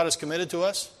Spirit what God has committed to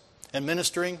us, and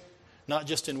ministering, not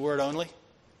just in word only,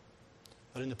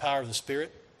 but in the power of the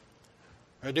Spirit?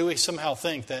 Or do we somehow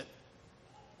think that,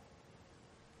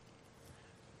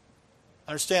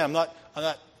 understand, I'm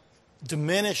not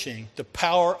diminishing the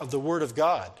power of the Word of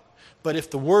God, but if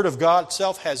the Word of God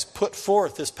itself has put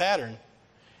forth this pattern,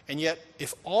 and yet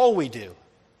if all we do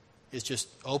is just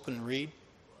open and read,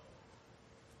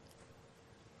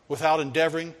 without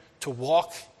endeavoring to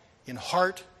walk in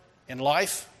heart and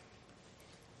life,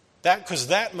 because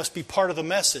that must be part of the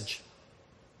message.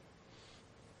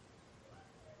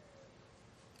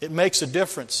 It makes a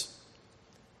difference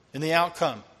in the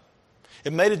outcome.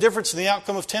 It made a difference in the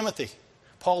outcome of Timothy.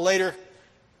 Paul later,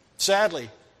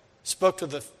 sadly, spoke to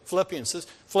the Philippians.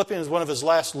 Philippians is one of his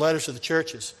last letters to the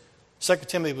churches. 2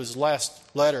 Timothy was his last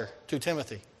letter to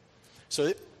Timothy.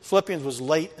 So Philippians was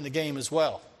late in the game as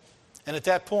well. And at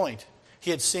that point,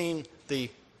 he had seen the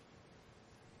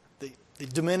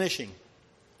diminishing,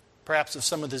 perhaps, of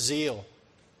some of the zeal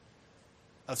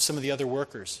of some of the other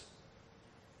workers.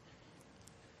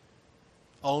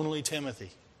 Only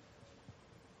Timothy.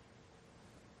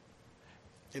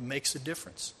 It makes a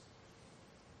difference.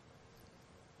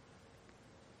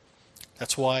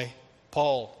 That's why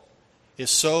Paul is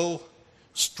so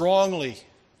strongly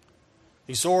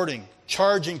exhorting,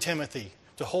 charging Timothy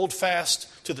to hold fast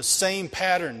to the same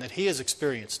pattern that he has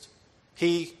experienced.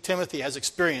 He, Timothy, has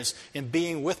experienced in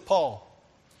being with Paul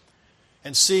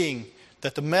and seeing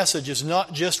that the message is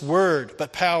not just word,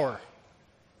 but power.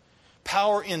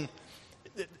 Power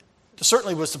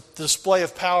certainly was the display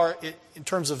of power in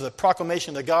terms of the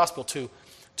proclamation of the gospel to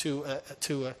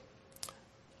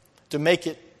make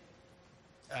it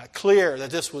clear that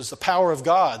this was the power of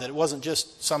God, that it wasn't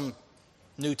just some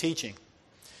new teaching.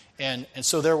 And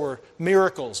so there were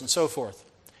miracles and so forth.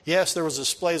 Yes, there was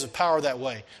displays of power that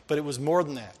way, but it was more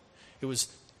than that. It was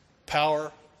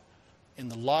power in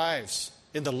the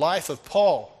life of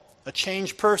Paul, a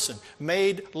changed person,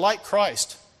 made like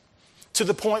Christ, to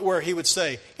the point where he would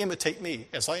say, imitate me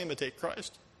as I imitate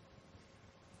Christ.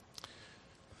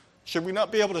 Should we not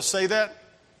be able to say that?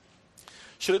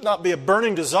 Should it not be a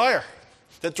burning desire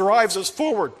that drives us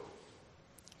forward?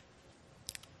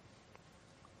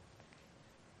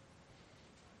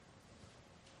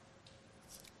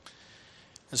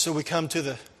 And so we come to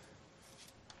the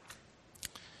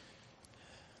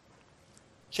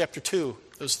chapter 2,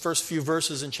 those first few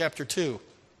verses in chapter 2.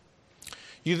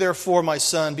 You therefore, my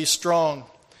son, be strong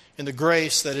in the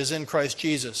grace that is in Christ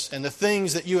Jesus, and the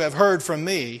things that you have heard from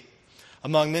me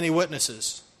among many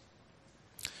witnesses,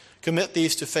 commit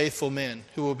these to faithful men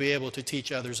who will be able to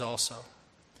teach others also.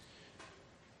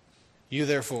 You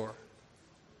therefore,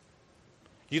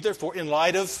 in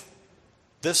light of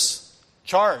this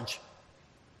charge,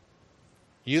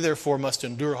 you therefore must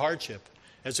endure hardship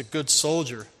as a good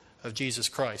soldier of Jesus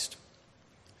Christ.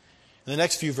 In the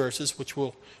next few verses, which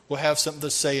we'll have something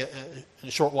to say in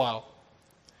a short while,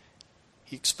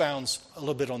 he expounds a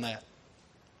little bit on that.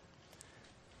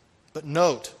 But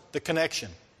note the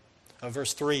connection of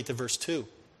verse 3 to verse 2.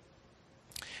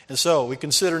 And so we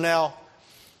consider now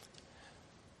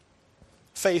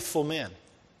faithful men.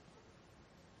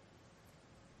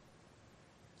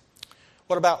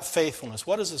 What about faithfulness?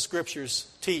 What does the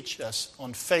Scriptures teach us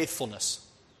on faithfulness?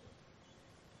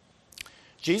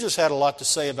 Jesus had a lot to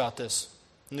say about this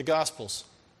in the Gospels.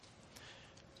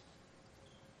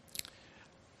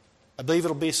 I believe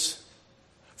it'll be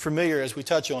familiar as we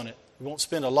touch on it. We won't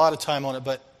spend a lot of time on it,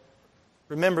 but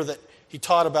remember that he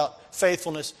taught about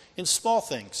faithfulness in small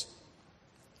things.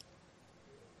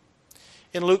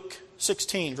 In Luke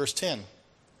 16, verse 10,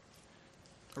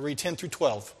 I read 10 through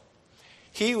 12.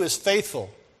 He who is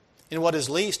faithful in what is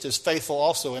least is faithful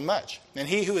also in much. And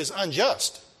he who is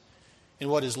unjust in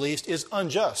what is least is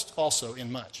unjust also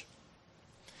in much.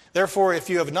 Therefore, if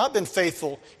you have not been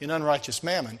faithful in unrighteous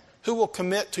mammon, who will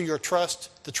commit to your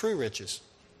trust the true riches?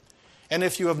 And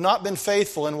if you have not been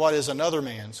faithful in what is another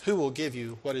man's, who will give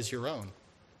you what is your own?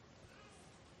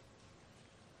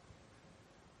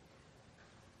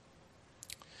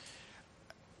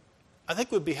 I think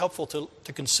it would be helpful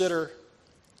to consider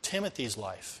Timothy's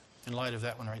life in light of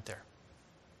that one right there.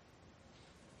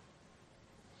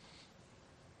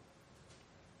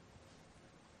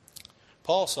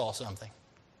 Paul saw something.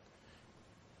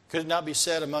 Could it not be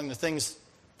said among the things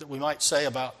that we might say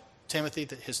about Timothy,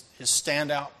 that his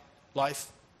standout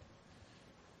life,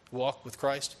 walk with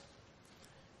Christ?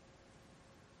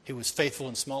 He was faithful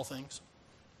in small things.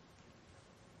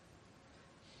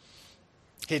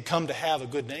 He had come to have a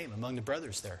good name among the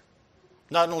brothers there.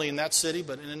 Not only in that city,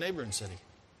 but in a neighboring city.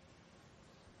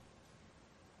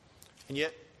 And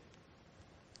yet,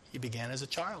 he began as a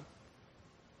child.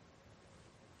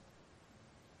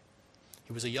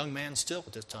 He was a young man still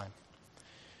at this time.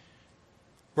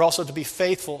 We're also to be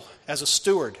faithful as a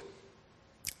steward.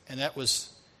 And that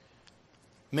was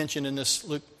mentioned in this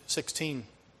Luke 16,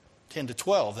 10 to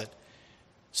 12, that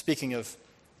speaking of,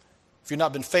 if you've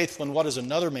not been faithful in what is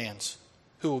another man's,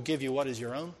 who will give you what is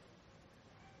your own?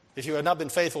 If you have not been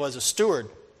faithful as a steward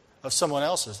of someone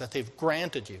else's that they've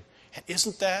granted you. And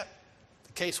isn't that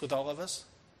the case with all of us?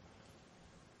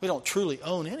 We don't truly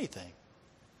own anything.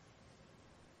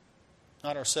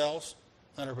 Not ourselves,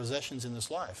 not our possessions in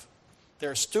this life.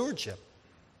 They're a stewardship.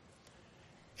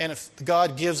 And if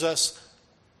God gives us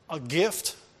a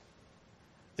gift,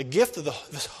 the gift of the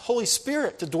Holy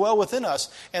Spirit to dwell within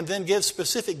us, and then gives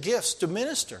specific gifts to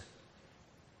minister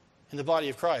in the body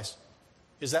of Christ,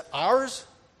 is that ours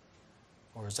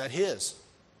or is that His?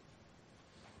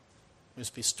 We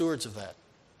must be stewards of that.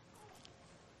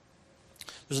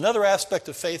 There's another aspect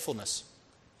of faithfulness.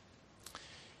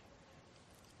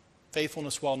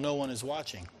 Faithfulness while no one is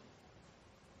watching.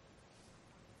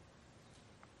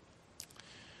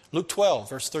 Luke 12,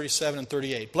 verse 37 and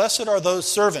 38. Blessed are those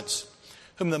servants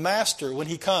whom the master, when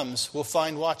he comes, will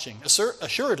find watching.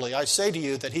 Assuredly, I say to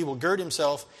you that he will gird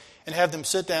himself and have them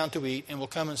sit down to eat, and will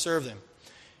come and serve them.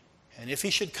 And if he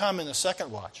should come in the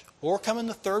second watch, or come in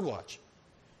the third watch,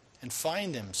 and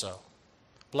find them so,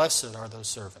 blessed are those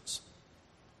servants.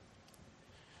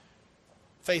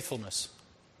 Faithfulness.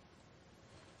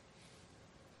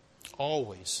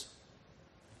 Always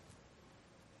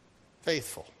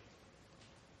faithful.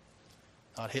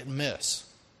 Not hit and miss.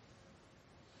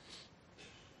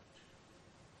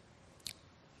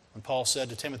 When Paul said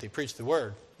to Timothy, preach the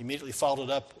word, he immediately followed it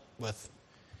up with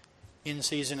in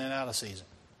season and out of season.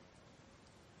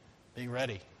 Being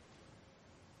ready.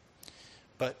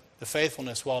 But the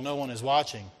faithfulness while no one is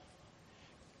watching,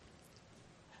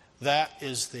 that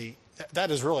is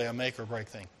really a make or break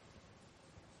thing.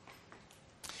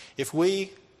 If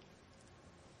we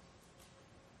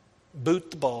boot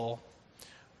the ball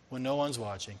when no one's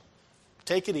watching,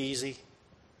 take it easy.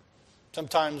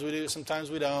 Sometimes we do, sometimes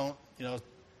we don't.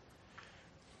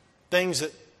 Things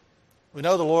that we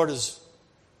know the Lord has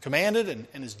commanded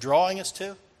and is drawing us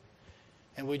to,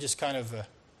 and we just kind of,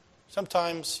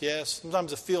 sometimes yes,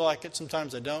 sometimes I feel like it,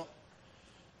 sometimes I don't.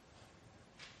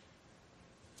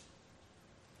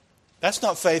 That's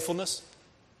not faithfulness.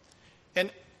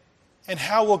 And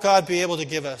how will God be able to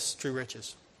give us true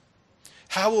riches?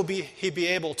 How will He be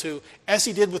able to, as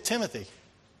He did with Timothy?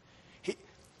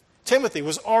 Timothy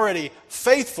was already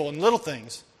faithful in little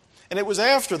things. And it was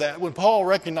after that, when Paul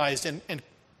recognized and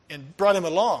brought him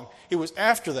along, it was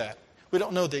after that. We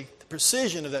don't know the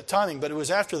precision of that timing, but it was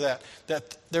after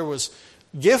that there was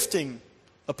gifting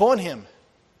upon him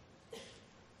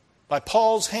by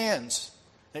Paul's hands,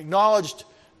 acknowledged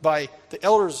by the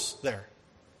elders there.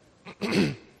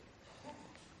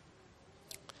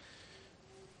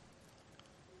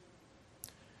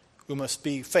 We must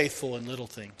be faithful in little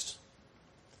things,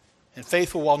 and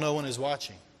faithful while no one is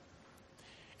watching,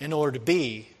 in order to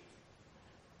be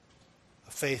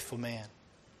a faithful man,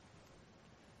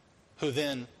 who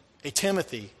then, a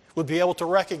Timothy, would be able to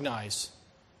recognize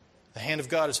the hand of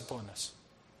God is upon us.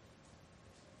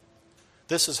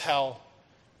 This is how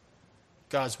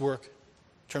God's work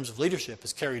in terms of leadership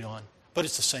is carried on, but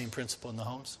it's the same principle in the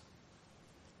homes.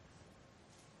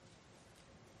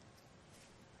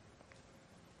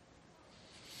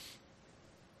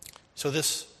 So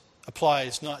this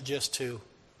applies not just to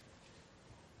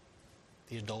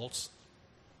the adults.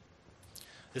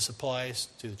 This applies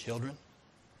to the children.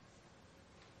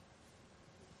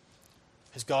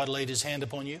 Has God laid His hand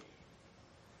upon you?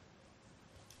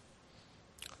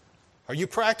 Are you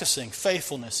practicing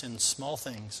faithfulness in small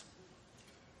things?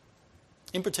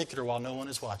 In particular, while no one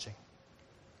is watching.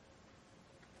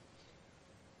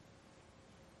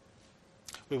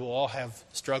 We will all have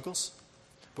struggles,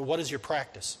 but what is your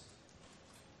practice?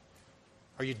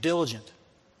 Are you diligent?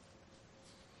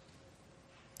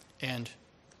 And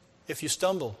if you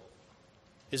stumble,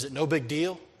 is it no big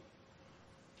deal?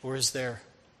 Or is there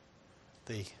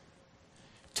the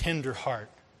tender heart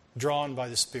drawn by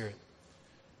the Spirit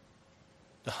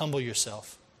to humble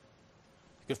yourself,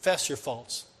 confess your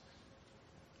faults?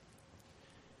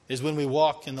 Is when we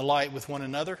walk in the light with one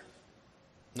another,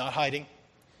 not hiding,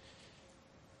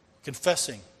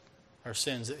 confessing our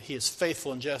sins, that He is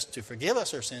faithful and just to forgive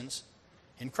us our sins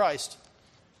in Christ,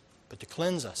 but to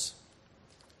cleanse us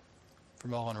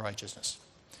from all unrighteousness.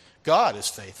 God is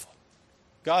faithful.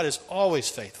 God is always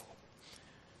faithful.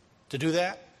 To do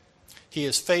that, He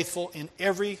is faithful in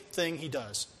everything He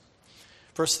does.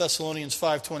 1 Thessalonians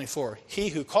 5:24, He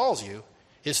who calls you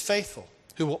is faithful,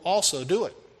 who will also do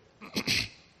it.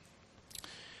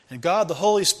 And God, the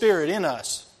Holy Spirit in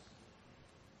us,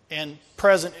 and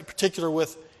present in particular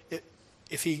with,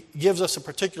 if He gives us a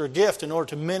particular gift in order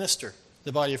to minister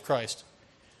the body of Christ,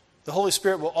 the Holy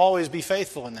Spirit will always be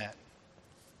faithful in that.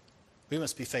 We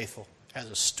must be faithful as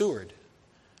a steward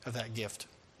of that gift.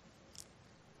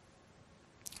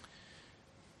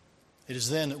 It is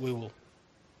then that we will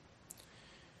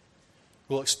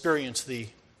experience the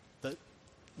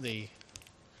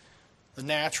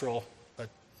natural, but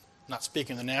not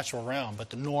speaking of the natural realm, but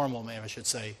the normal, maybe I should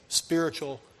say,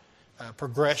 spiritual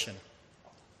progression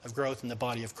of growth in the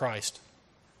body of Christ.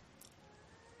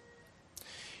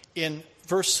 In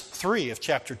verse 3 of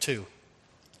chapter 2,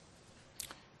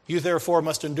 you therefore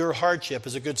must endure hardship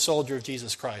as a good soldier of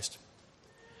Jesus Christ.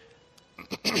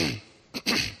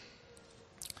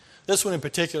 This one in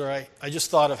particular, I just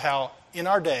thought of how in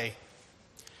our day,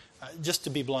 just to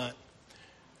be blunt,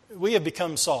 we have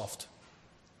become soft.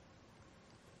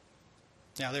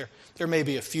 Now there may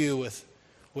be a few with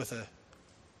a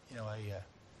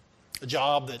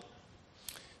job that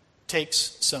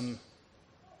takes some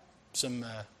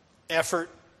effort,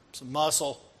 some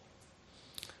muscle.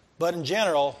 But in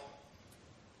general,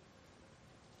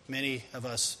 many of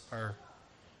us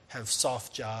have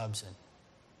soft jobs,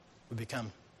 and we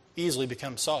easily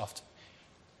become soft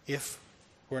if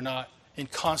we're not in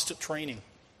constant training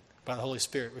by the Holy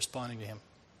Spirit, responding to Him.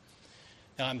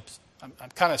 Now, I'm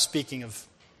kind of speaking of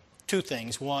two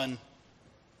things. One,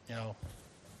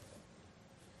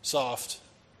 soft,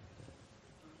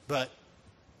 but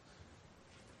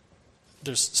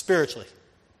there's spiritually.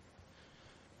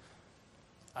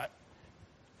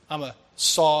 I'm a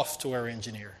software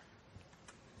engineer.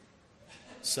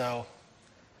 So,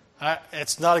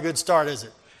 it's not a good start, is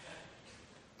it?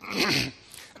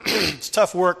 It's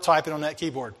tough work typing on that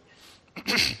keyboard.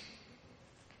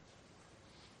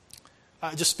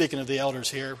 Just speaking of the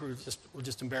elders here, we'll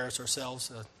just embarrass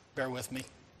ourselves. Bear with me.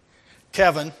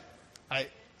 Kevin, I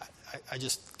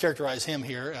just characterize him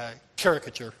here,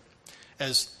 caricature,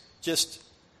 as just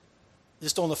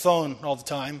on the phone all the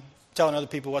time, telling other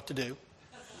people what to do.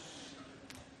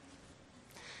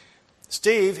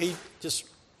 Steve, he just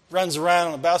runs around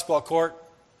on a basketball court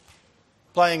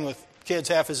playing with kids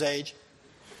half his age.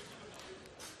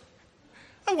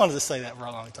 I wanted to say that for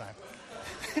a long time.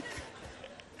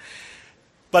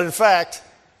 But in fact,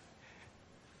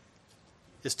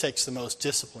 this takes the most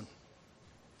discipline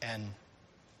and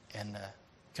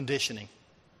conditioning.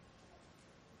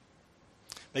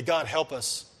 May God help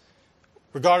us,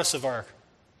 regardless of our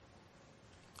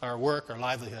work, our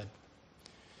livelihood,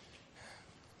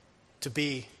 to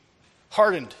be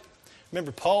hardened.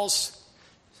 Remember Paul's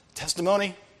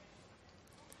testimony?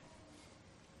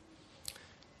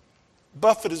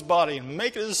 Buffet his body and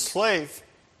make it his slave.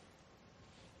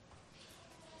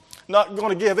 Not going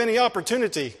to give any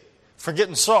opportunity for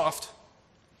getting soft.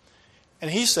 And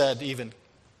he said even,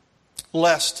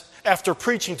 lest after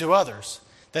preaching to others,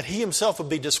 that he himself would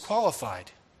be disqualified.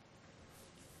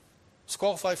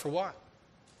 Disqualified for what?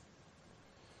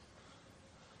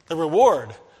 The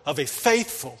reward of a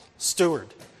faithful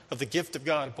steward of the gift of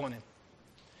God upon him.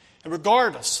 And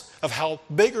regardless of how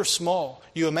big or small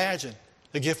you imagine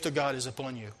the gift of God is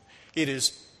upon you, it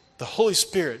is the Holy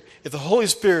Spirit. If the Holy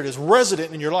Spirit is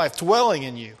resident in your life, dwelling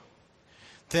in you,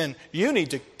 then you need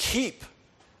to keep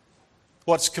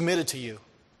what's committed to you.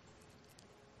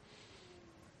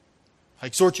 I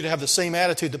exhort you to have the same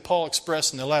attitude that Paul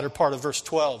expressed in the latter part of verse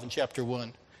 12 in chapter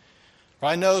 1. For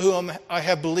I know whom I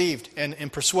have believed and am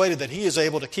persuaded that he is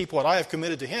able to keep what I have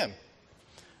committed to him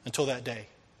until that day.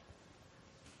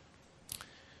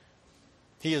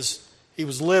 He was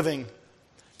living,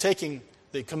 taking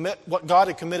what God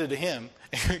had committed to him,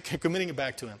 and committing it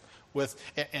back to him,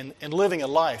 and living a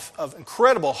life of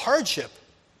incredible hardship,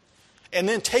 and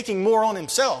then taking more on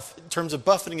himself in terms of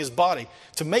buffeting his body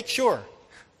to make sure.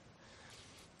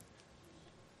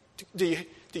 Do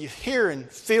you hear and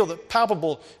feel the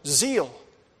palpable zeal?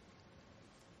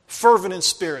 Fervent in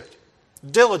spirit,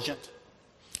 diligent.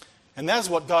 And that's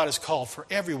what God has called for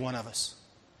every one of us.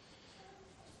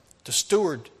 To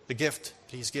steward the gift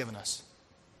that He's given us.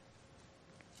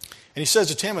 And he says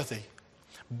to Timothy,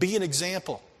 be an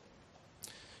example.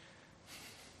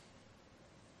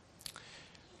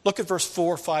 Look at verse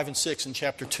 4, 5, and 6 in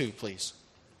chapter 2, please.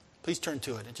 Please turn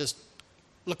to it and just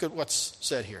look at what's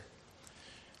said here.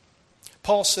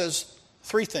 Paul says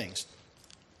three things.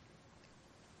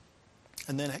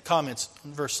 And then it comments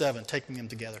in verse 7, taking them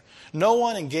together. No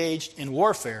one engaged in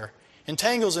warfare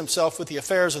entangles himself with the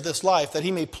affairs of this life, that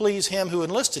he may please him who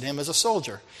enlisted him as a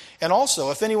soldier. And also,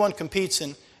 if anyone competes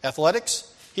in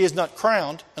athletics, he is not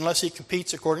crowned unless he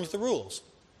competes according to the rules.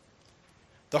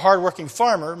 The hardworking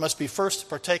farmer must be first to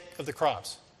partake of the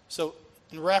crops. So,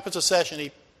 in rapid succession,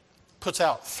 he puts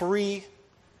out three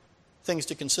things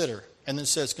to consider. And then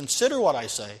says, consider what I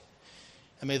say,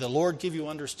 and may the Lord give you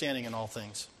understanding in all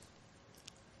things.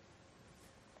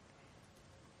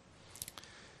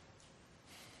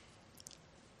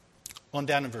 On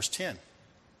down in verse 10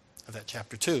 of that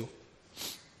chapter 2,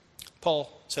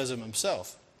 Paul says of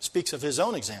himself, speaks of his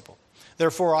own example.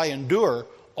 Therefore I endure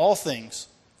all things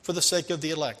for the sake of the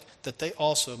elect, that they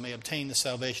also may obtain the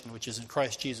salvation which is in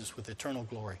Christ Jesus with eternal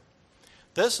glory.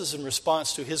 This is in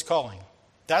response to his calling.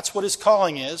 That's what his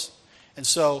calling is. And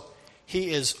so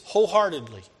he is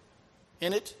wholeheartedly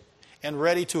in it and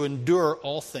ready to endure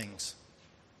all things.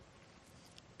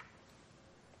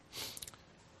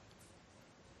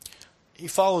 He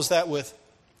follows that with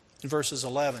in verses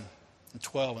 11 and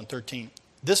 12 and 13.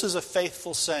 This is a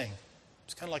faithful saying.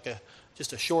 It's kind of like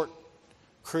just a short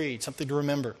creed, something to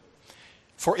remember.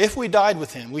 For if we died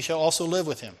with him, we shall also live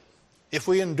with him. If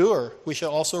we endure, we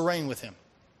shall also reign with him.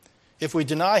 If we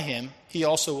deny him, he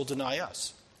also will deny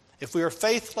us. If we are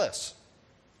faithless,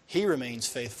 he remains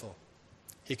faithful.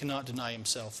 He cannot deny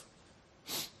himself.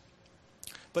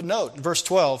 But note, in verse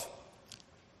 12,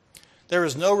 there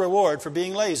is no reward for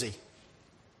being lazy.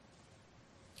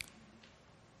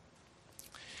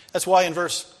 That's why in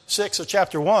verse 6 of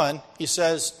chapter 1, he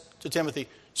says to Timothy,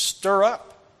 stir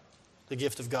up the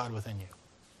gift of God within you.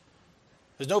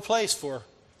 There's no place for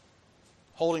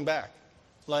holding back,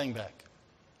 laying back.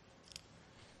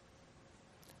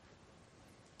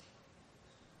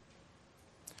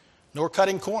 Nor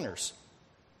cutting corners.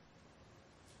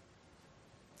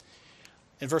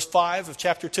 In verse 5 of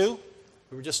chapter 2,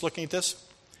 we were just looking at this.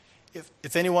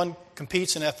 If anyone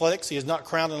competes in athletics, he is not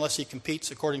crowned unless he competes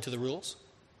according to the rules.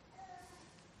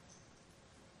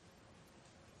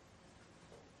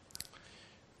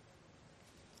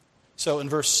 So in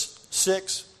verse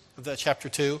 6 of that chapter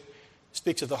 2, it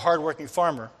speaks of the hardworking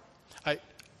farmer.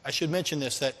 I should mention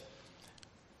this, that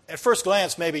at first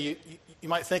glance, maybe you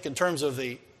might think in terms of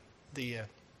the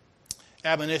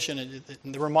admonition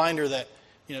and the reminder that,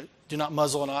 do not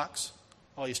muzzle an ox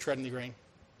while he's treading the grain.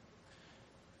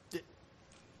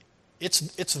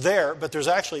 It's there, but there's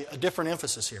actually a different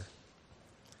emphasis here.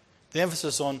 The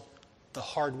emphasis on the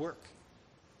hard work.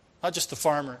 Not just the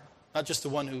farmer, not just the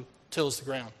one who tills the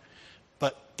ground,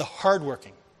 but the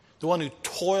hardworking, the one who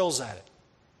toils at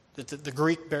it. The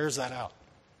Greek bears that out.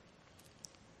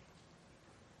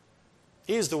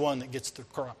 He is the one that gets the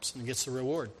crops and gets the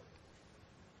reward.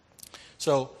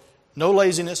 So, no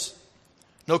laziness,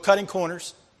 no cutting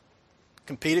corners,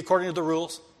 compete according to the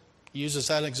rules. He uses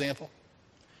that example.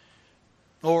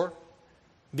 Or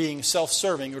being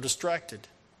self-serving or distracted.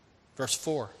 Verse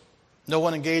 4. No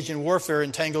one engaged in warfare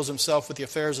entangles himself with the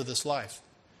affairs of this life,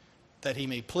 that he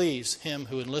may please him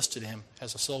who enlisted him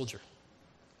as a soldier.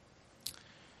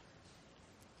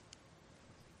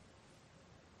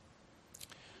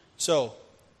 So,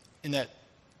 in that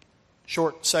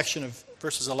short section of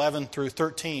verses 11 through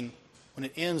 13, when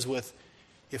it ends with,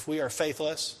 if we are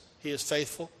faithless, he is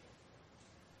faithful.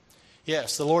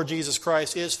 Yes, the Lord Jesus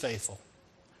Christ is faithful.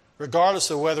 Regardless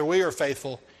of whether we are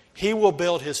faithful, he will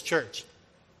build his church.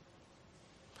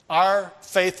 Our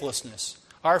faithlessness,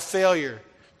 our failure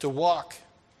to walk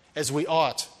as we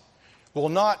ought, will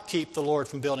not keep the Lord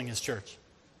from building his church.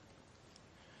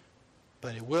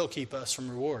 But it will keep us from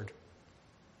reward.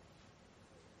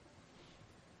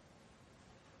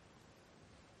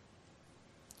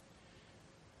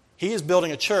 He is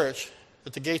building a church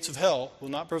that the gates of hell will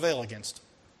not prevail against.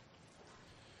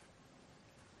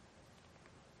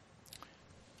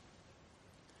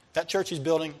 That church he's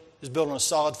building is built on a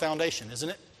solid foundation, isn't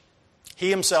it? He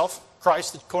himself,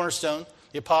 Christ, the cornerstone,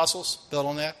 the apostles, built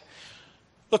on that.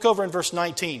 Look over in verse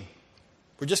 19.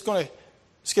 We're just going to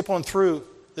skip on through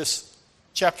this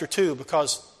chapter 2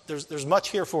 because there's much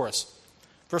here for us.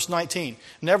 Verse 19.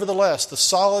 Nevertheless, the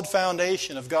solid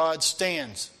foundation of God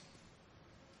stands.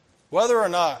 Whether or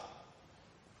not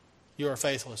you are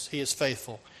faithless, he is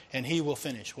faithful, and he will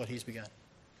finish what he's begun.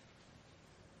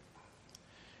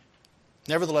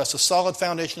 Nevertheless, the solid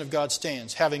foundation of God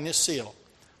stands, having this seal.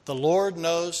 The Lord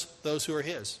knows those who are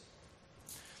his.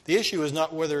 The issue is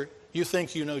not whether you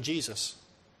think you know Jesus,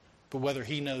 but whether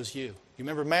he knows you. You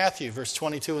remember Matthew, verse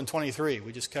 22 and 23.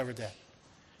 We just covered that.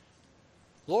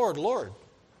 Lord, Lord,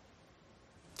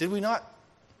 did we not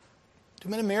do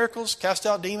many miracles, cast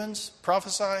out demons,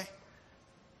 prophesy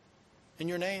in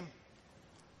your name?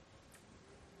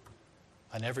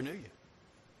 I never knew you.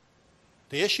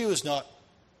 The issue is not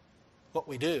what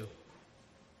we do.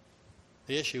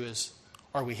 The issue is,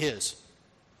 are we his?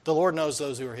 The Lord knows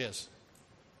those who are his.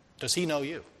 Does he know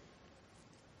you?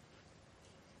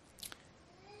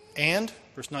 And,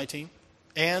 verse 19,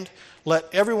 and let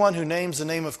everyone who names the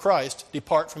name of Christ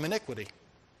depart from iniquity.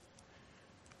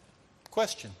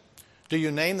 Question. Do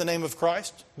you name the name of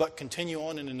Christ but continue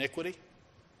on in iniquity?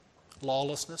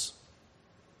 Lawlessness?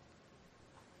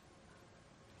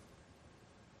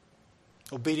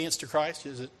 Obedience to Christ,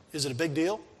 is it a big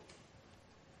deal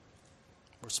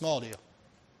or a small deal?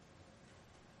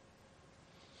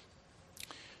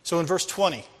 So in verse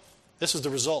 20, this is the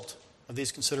result of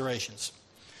these considerations.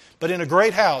 But in a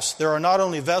great house there are not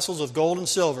only vessels of gold and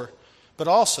silver, but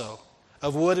also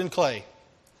of wood and clay,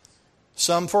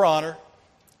 some for honor,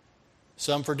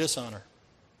 some for dishonor.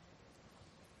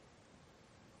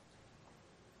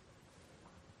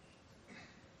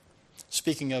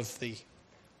 Speaking of the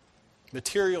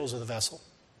materials of the vessel,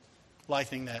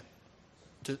 likening that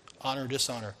to honor or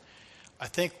dishonor, I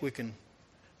think we can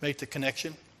make the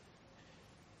connection in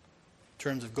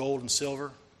terms of gold and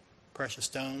silver, precious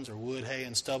stones, or wood, hay,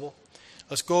 and stubble.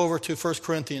 Let's go over to 1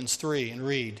 Corinthians 3 and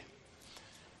read.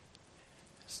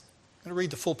 I'm going to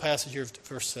read the full passage here,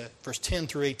 verse 10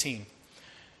 through 18.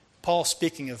 Paul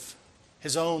speaking of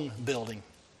his own building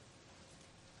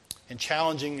and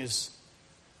challenging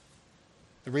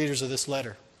the readers of this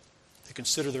letter to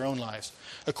consider their own lives.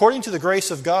 According to the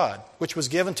grace of God, which was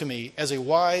given to me as a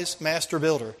wise master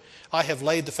builder, I have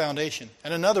laid the foundation,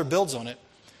 and another builds on it.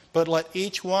 But let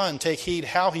each one take heed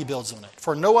how he builds on it.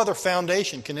 For no other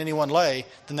foundation can anyone lay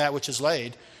than that which is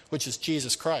laid, which is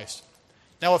Jesus Christ.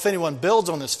 Now if anyone builds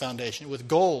on this foundation with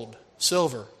gold,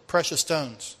 silver, precious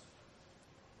stones,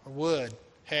 or wood,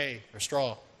 hay, or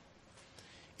straw,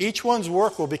 each one's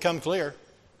work will become clear,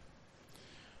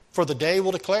 for the day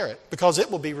will declare it, because it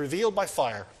will be revealed by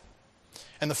fire.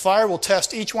 And the fire will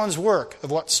test each one's work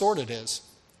of what sort it is.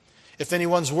 If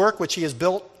anyone's work which he has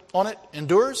built on it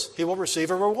endures, he will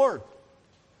receive a reward.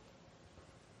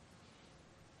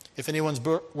 If anyone's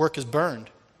work is burned,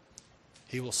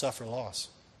 he will suffer loss.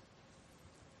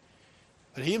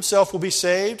 But he himself will be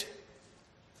saved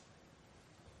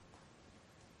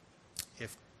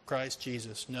if Christ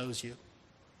Jesus knows you.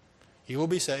 He will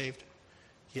be saved,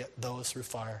 yet though it's through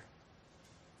fire.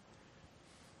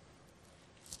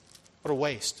 What a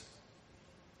waste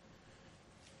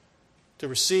to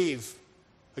receive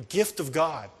a gift of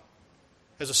God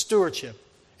as a stewardship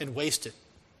and waste it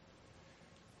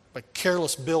by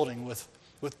careless building with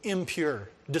impure,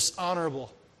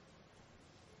 dishonorable,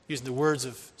 using the words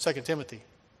of 2 Timothy,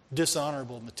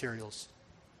 dishonorable materials.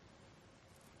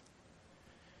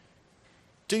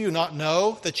 Do you not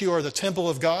know that you are the temple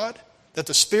of God, that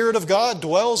the Spirit of God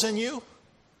dwells in you?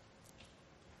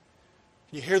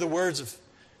 You hear the words of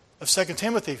 2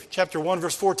 Timothy chapter 1,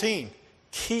 verse 14.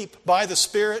 Keep by the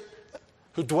Spirit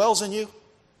who dwells in you.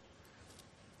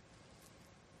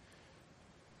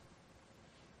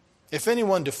 If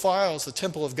anyone defiles the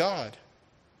temple of God,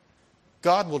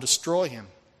 God will destroy him,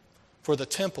 for the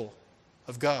temple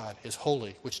of God is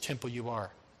holy, which temple you are.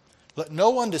 Let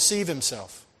no one deceive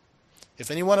himself. If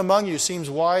anyone among you seems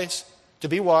wise to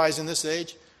be wise in this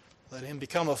age, let him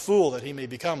become a fool that he may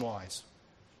become wise.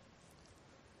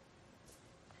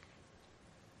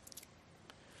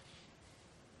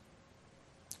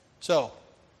 So,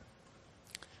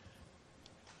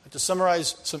 to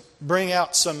summarize, bring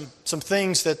out some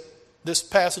things that this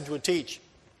passage would teach.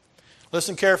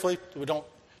 Listen carefully so we don't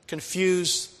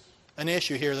confuse an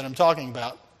issue here that I'm talking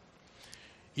about.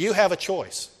 You have a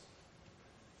choice.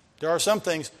 There are some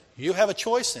things you have a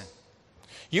choice in.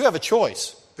 You have a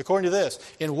choice, according to this,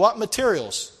 in what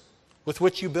materials with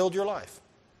which you build your life.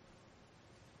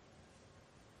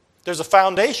 There's a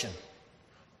foundation.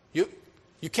 You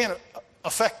can't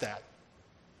affect that.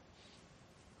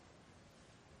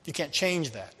 You can't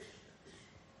change that.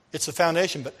 It's the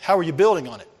foundation, but how are you building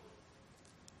on it?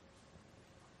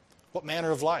 What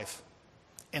manner of life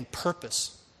and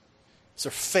purpose? Is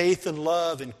there faith and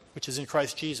love which is in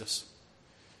Christ Jesus?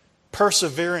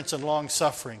 Perseverance and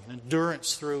long-suffering, and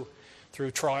endurance through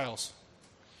trials.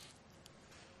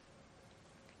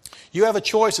 You have a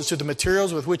choice as to the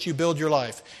materials with which you build your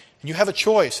life. And you have a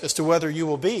choice as to whether you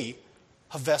will be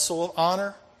a vessel of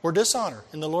honor or dishonor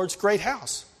in the Lord's great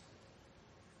house.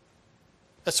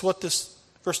 That's what this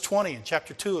verse 20 in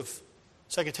chapter 2 of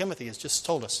 2 Timothy has just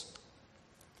told us.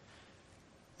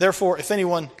 Therefore, if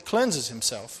anyone cleanses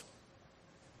himself,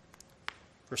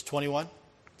 verse 21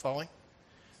 following,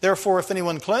 therefore, if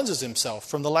anyone cleanses himself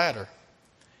from the latter,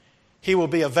 he will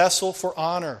be a vessel for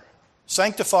honor,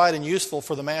 sanctified and useful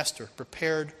for the master,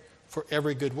 prepared for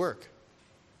every good work.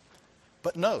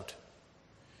 But note,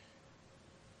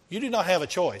 you do not have a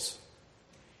choice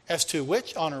as to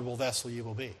which honorable vessel you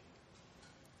will be.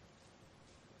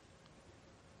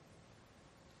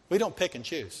 We don't pick and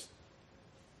choose.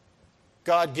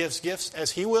 God gives gifts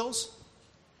as He wills.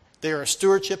 They are a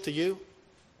stewardship to you.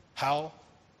 How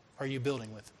are you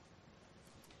building with them?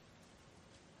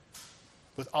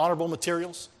 With honorable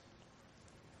materials?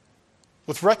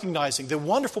 With recognizing the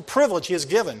wonderful privilege He has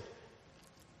given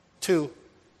to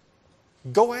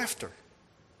go after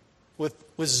with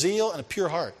zeal and a pure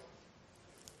heart.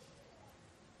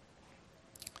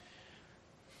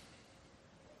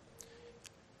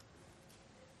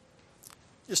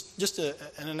 Just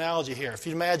an analogy here. If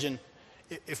you imagine,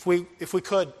 if we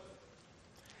could,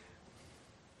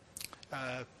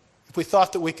 if we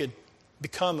thought that we could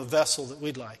become a vessel that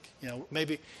we'd like,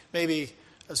 maybe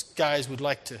as guys would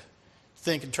like to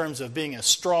think in terms of being a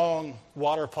strong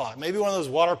water pot. Maybe one of those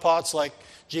water pots like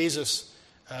Jesus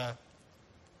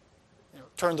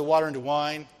turned the water into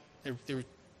wine.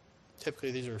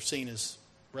 Typically, these are seen as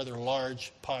rather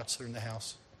large pots that are in the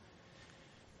house.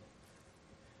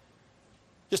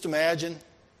 Just imagine,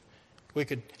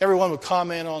 everyone would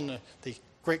comment on the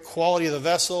great quality of the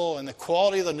vessel and the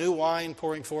quality of the new wine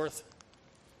pouring forth.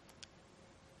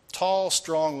 Tall,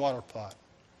 strong water pot.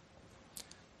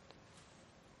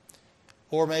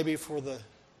 Or maybe for the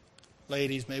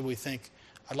ladies, maybe we think,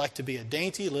 I'd like to be a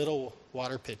dainty little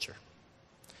water pitcher.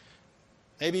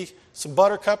 Maybe some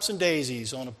buttercups and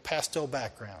daisies on a pastel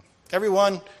background.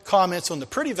 Everyone comments on the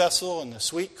pretty vessel and the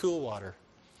sweet, cool water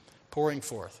pouring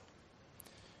forth.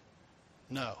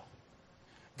 No.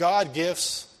 God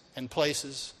gifts and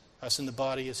places us in the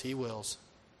body as He wills.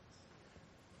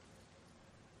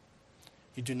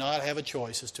 You do not have a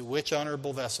choice as to which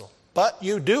honorable vessel. But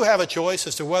you do have a choice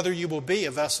as to whether you will be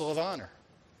a vessel of honor.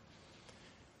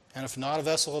 And if not a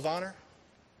vessel of honor,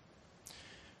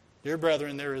 dear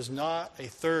brethren, there is not a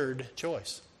third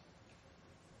choice.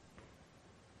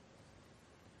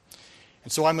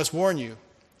 And so I must warn you,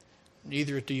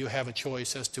 neither do you have a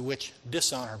choice as to which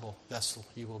dishonorable vessel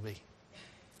you will be.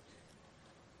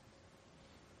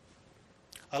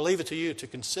 I leave it to you to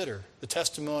consider the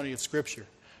testimony of Scripture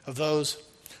of those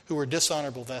who were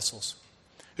dishonorable vessels,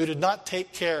 who did not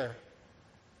take care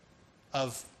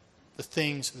of the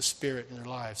things of the Spirit in their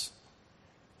lives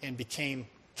and became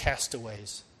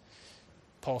castaways.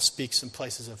 Paul speaks in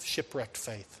places of shipwrecked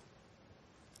faith,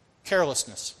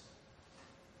 carelessness,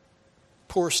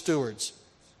 poor stewards,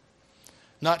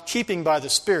 not keeping by the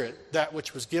Spirit that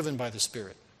which was given by the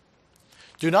Spirit.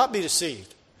 Do not be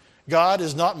deceived. God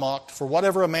is not mocked, for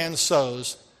whatever a man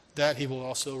sows, that he will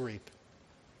also reap.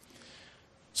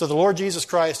 So the Lord Jesus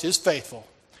Christ is faithful,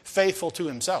 faithful to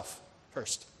Himself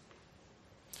first.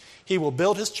 He will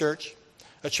build His church,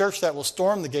 a church that will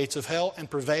storm the gates of hell and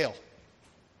prevail.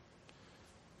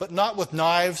 But not with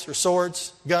knives or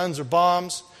swords, guns or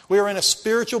bombs. We are in a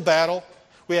spiritual battle.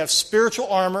 We have spiritual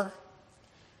armor.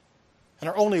 And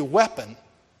our only weapon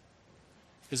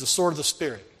is the sword of the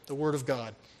Spirit, the Word of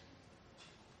God.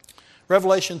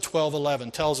 Revelation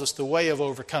 12:11 tells us the way of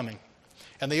overcoming.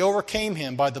 And they overcame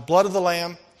Him by the blood of the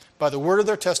Lamb, by the word of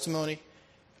their testimony,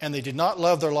 and they did not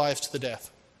love their lives to the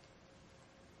death.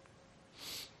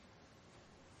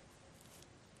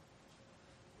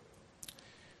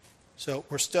 So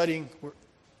we're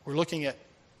looking at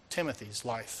Timothy's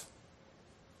life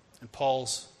and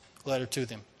Paul's letter to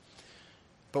them.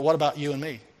 But what about you and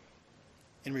me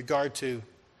in regard to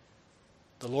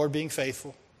the Lord being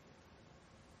faithful?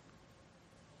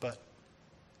 But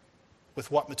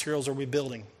with what materials are we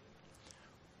building?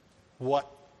 What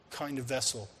kind of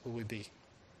vessel will we be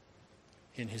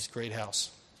in His great house?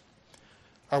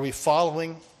 Are we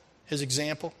following His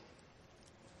example?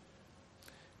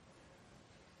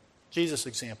 Jesus'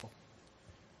 example.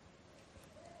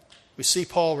 We see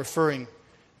Paul referring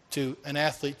to an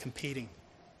athlete competing.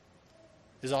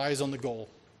 His eyes on the goal,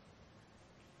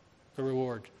 the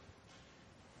reward.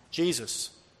 Jesus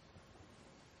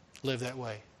lived that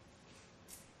way.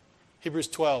 Hebrews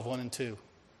 12:1 and 2.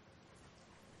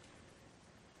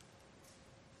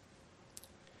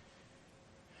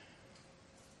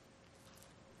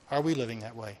 Are we living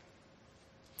that way?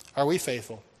 Are we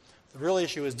faithful? The real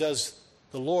issue is, does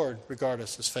the Lord regard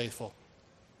us as faithful?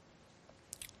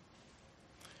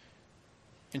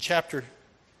 In 2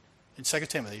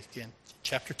 Timothy, again,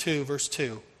 chapter 2, verse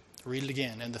 2, read it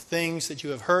again. And the things that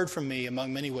you have heard from me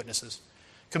among many witnesses,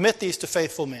 commit these to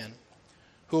faithful men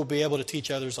who will be able to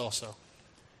teach others also.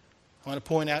 I want to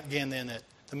point out again then that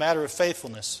the matter of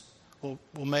faithfulness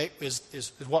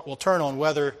is what will turn on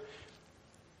whether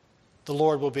the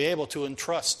Lord will be able to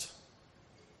entrust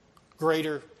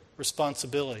greater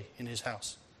responsibility in His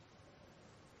house.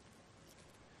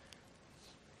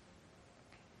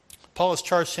 Paul has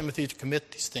charged Timothy to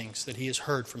commit these things that he has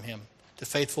heard from him to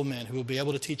faithful men who will be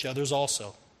able to teach others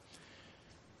also.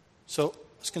 So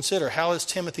let's consider, how is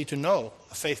Timothy to know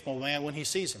a faithful man when he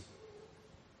sees him?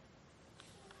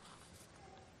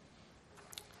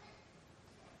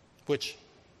 Which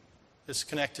is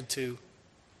connected to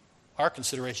our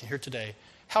consideration here today.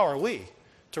 How are we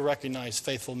to recognize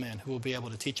faithful men who will be able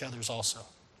to teach others also?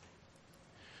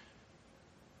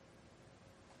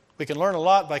 We can learn a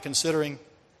lot by considering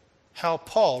how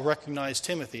Paul recognized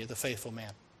Timothy as the faithful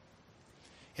man.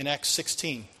 In Acts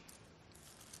 16.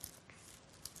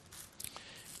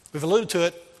 We've alluded to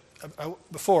it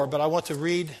before, but I want to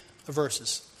read the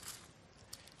verses.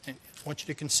 And I want you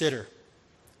to consider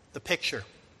the picture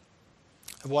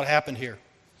of what happened here.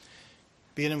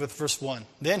 Beginning with verse 1.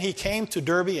 Then he came to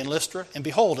Derbe and Lystra, and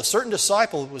behold, a certain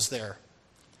disciple was there,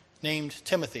 named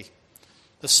Timothy,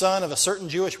 the son of a certain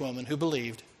Jewish woman who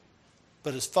believed,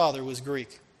 but his father was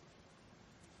Greek.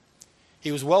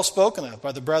 He was well spoken of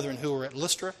by the brethren who were at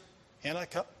Lystra and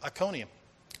Iconium.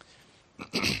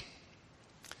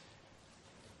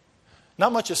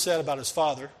 Not much is said about his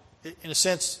father. In a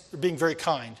sense, they're being very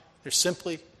kind. They're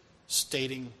simply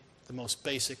stating the most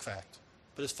basic fact.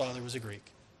 But his father was a Greek.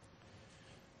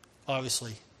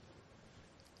 Obviously,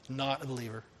 not a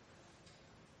believer.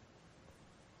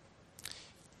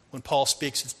 When Paul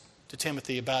speaks to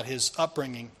Timothy about his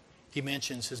upbringing, he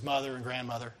mentions his mother and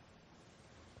grandmother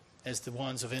as the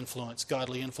ones of influence,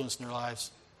 godly influence in their lives.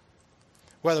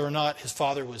 Whether or not his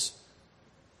father was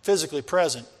physically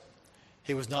present,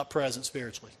 he was not present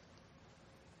spiritually.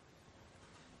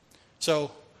 So,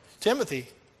 Timothy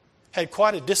had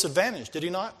quite a disadvantage, did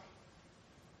he not?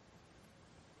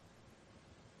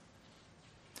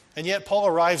 And yet Paul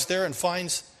arrives there and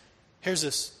finds, here's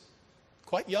this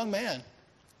quite young man,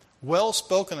 well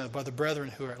spoken of by the brethren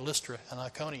who are at Lystra and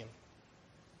Iconium.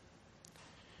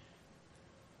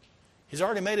 He's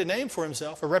already made a name for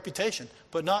himself, a reputation,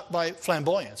 but not by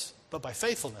flamboyance, but by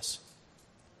faithfulness.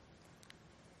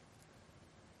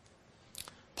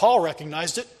 Paul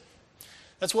recognized it.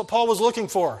 That's what Paul was looking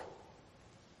for.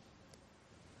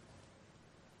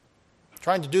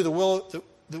 Trying to do the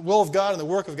will of God and the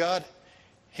work of God.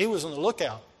 He was on the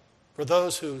lookout for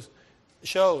those who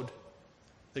showed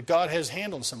that God has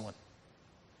handled someone.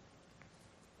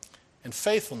 And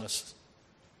faithfulness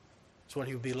is what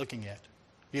he would be looking at.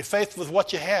 Be faithful with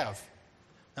what you have,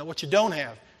 not what you don't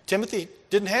have. Timothy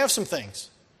didn't have some things,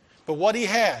 but what he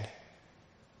had,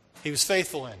 he was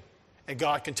faithful in. And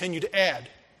God continued to add.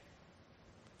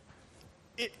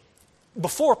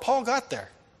 Before Paul got there,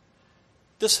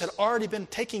 this had already been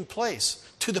taking place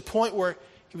to the point where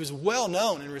he was well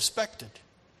known and respected.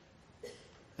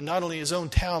 And not only his own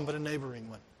town, but a neighboring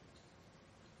one.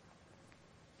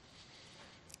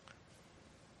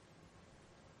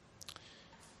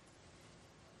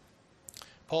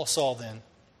 Paul saw then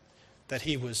that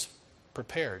he was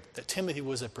prepared, that Timothy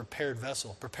was a prepared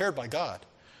vessel, prepared by God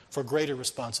for greater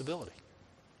responsibility.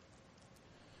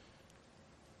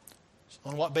 So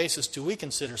on what basis do we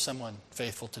consider someone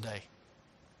faithful today?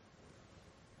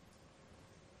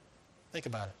 Think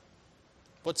about it.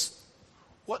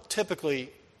 What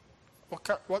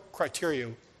criteria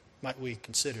might we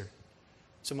consider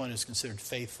someone who's considered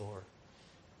faithful? Or,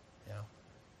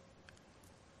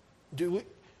 do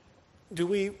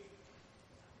we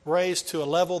raise to a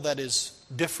level that is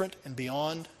different and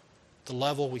beyond the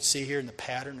level we see here in the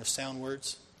pattern of sound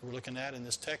words that we're looking at in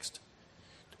this text?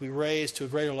 Do we raise to a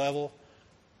greater level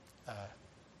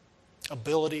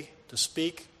ability to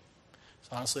speak? It's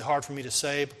honestly hard for me to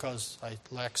say because I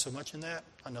lack so much in that.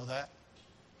 I know that.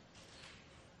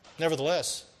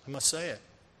 Nevertheless, I must say it.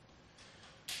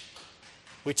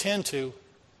 We tend to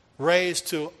raise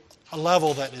to a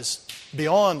level that is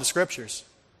beyond the Scriptures.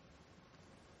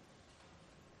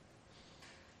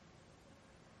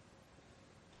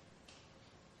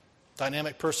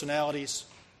 Dynamic personalities,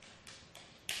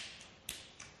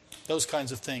 those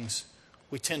kinds of things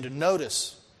we tend to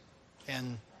notice,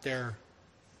 and they're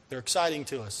exciting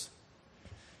to us.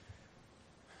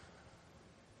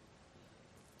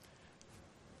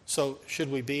 So should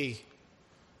we be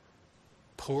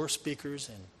poor speakers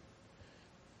and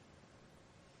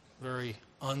very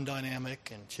undynamic,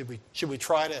 and should we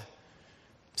try to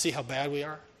see how bad we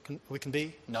can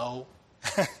be? No.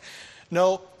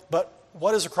 No, but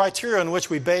what is the criteria on which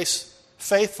we base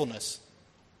faithfulness?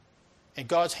 And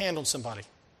God's handled somebody.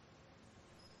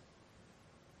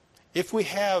 If we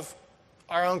have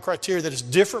our own criteria that is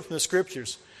different from the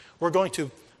Scriptures, we're going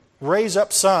to raise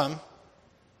up some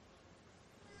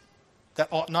that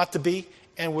ought not to be,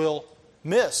 and we'll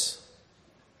miss.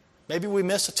 Maybe we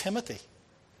miss a Timothy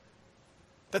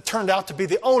that turned out to be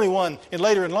the only one,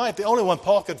 later in life, the only one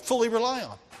Paul could fully rely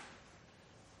on.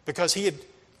 Because he had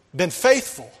been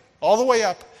faithful all the way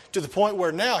up to the point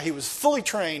where now he was fully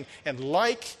trained and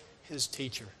like his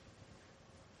teacher.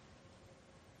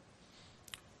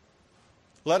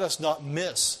 Let us not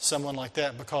miss someone like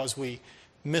that because we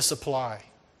misapply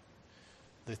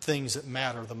the things that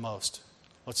matter the most.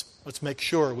 Let's make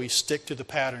sure we stick to the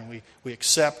pattern. We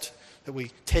accept that we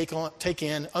take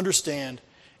in, understand,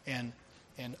 and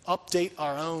update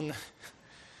our own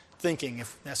thinking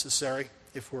if necessary,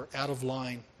 if we're out of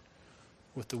line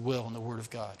with the will and the Word of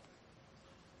God.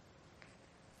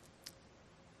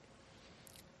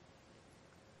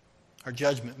 Our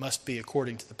judgment must be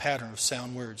according to the pattern of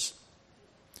sound words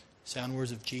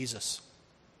of Jesus.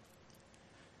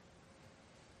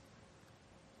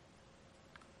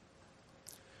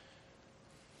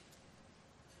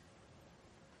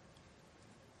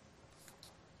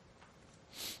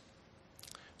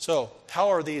 So, how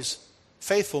are these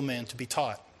faithful men to be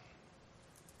taught?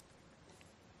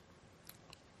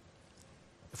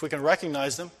 If we can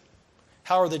recognize them,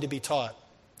 how are they to be taught?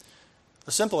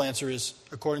 The simple answer is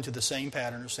according to the same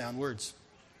pattern of sound words,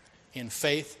 in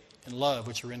faith and love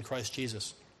which are in Christ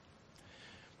Jesus.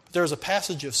 There is a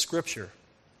passage of Scripture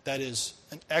that is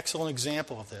an excellent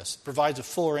example of this. It provides a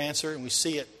fuller answer, and we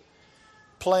see it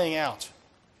playing out.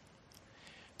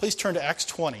 Please turn to Acts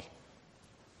 20.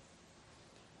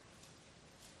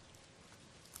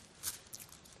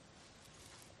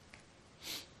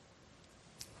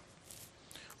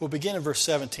 We'll begin in verse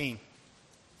 17.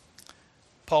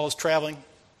 Paul is traveling.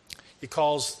 He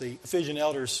calls the Ephesian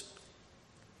elders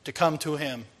to come to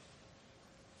him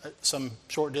at some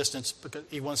short distance because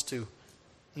he wants to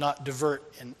not divert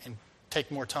and take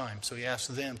more time. So he asks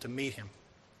them to meet him.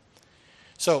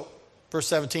 So, verse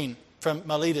 17, from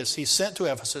Miletus he sent to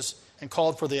Ephesus and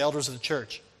called for the elders of the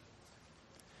church.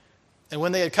 And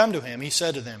when they had come to him, he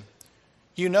said to them,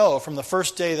 "You know from the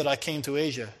first day that I came to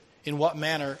Asia, in what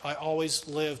manner I always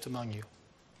lived among you."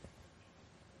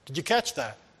 Did you catch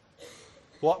that?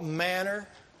 What manner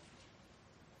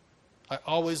I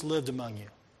always lived among you.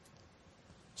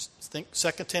 Think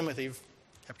 2 Timothy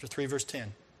chapter 3, verse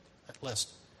 10. That list.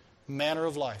 Manner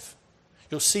of life.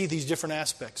 You'll see these different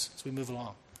aspects as we move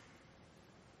along.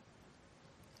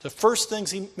 The first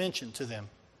things he mentioned to them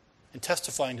in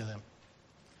testifying to them,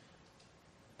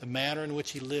 the manner in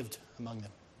which he lived among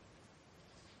them.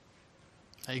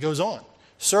 And he goes on,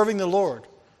 serving the Lord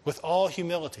with all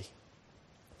humility,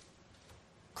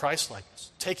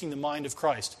 Christ-likeness, taking the mind of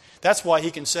Christ. That's why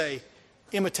he can say,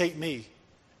 imitate me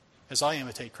as I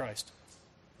imitate Christ.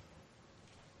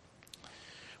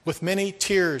 With many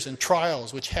tears and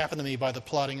trials which happened to me by the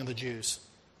plotting of the Jews.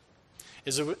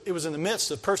 It was in the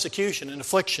midst of persecution and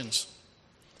afflictions.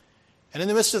 And in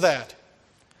the midst of that,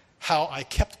 how I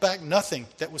kept back nothing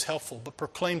that was helpful, but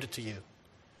proclaimed it to you.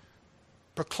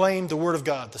 Proclaimed the Word of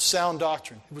God, the sound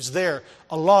doctrine. It was there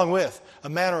along with a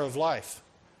manner of life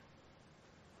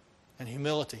and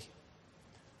humility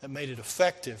that made it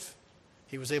effective.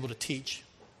 He was able to teach.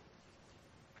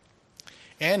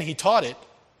 And he taught it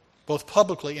both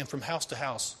publicly and from house to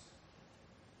house.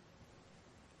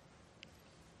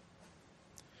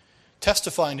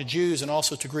 Testifying to Jews and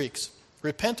also to Greeks.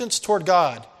 Repentance toward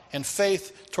God and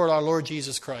faith toward our Lord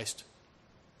Jesus Christ.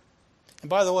 And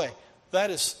by the way,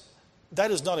 that is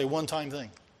not a one-time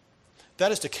thing.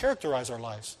 That is to characterize our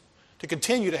lives. To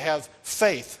continue to have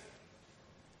faith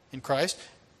in Christ.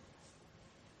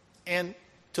 And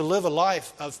to live a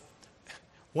life of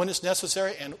when it's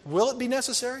necessary. And will it be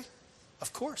necessary?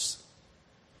 Of course.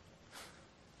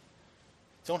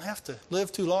 Don't have to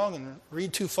live too long and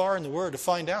read too far in the Word to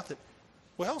find out that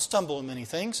we all stumble in many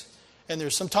things. And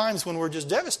there's some times when we're just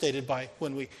devastated by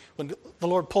when the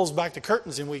Lord pulls back the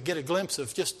curtains and we get a glimpse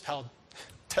of just how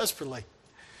desperately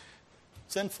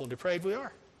sinful, depraved we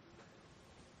are.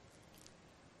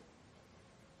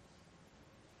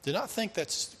 Do not think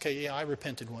that's, okay, yeah, I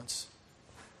repented once.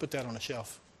 Put that on a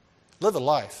shelf. Live a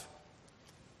life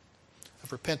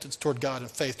of repentance toward God and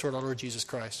faith toward our Lord Jesus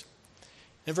Christ.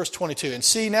 In verse 22, and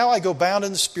see, now I go bound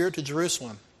in the Spirit to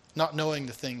Jerusalem, not knowing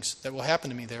the things that will happen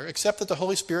to me there, except that the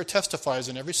Holy Spirit testifies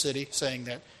in every city, saying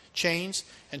that chains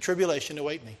and tribulation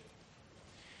await me.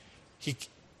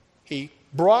 He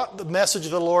brought the message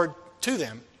of the Lord to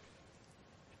them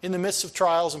in the midst of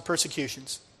trials and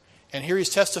persecutions. And here he's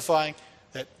testifying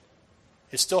that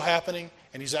it's still happening,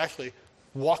 and he's actually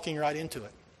walking right into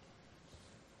it.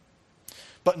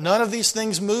 But none of these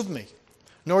things move me,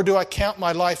 nor do I count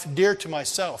my life dear to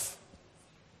myself.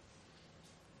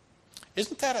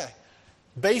 Isn't that a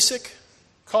basic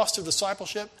cost of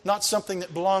discipleship? Not something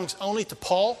that belongs only to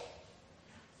Paul,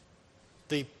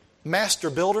 the master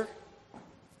builder?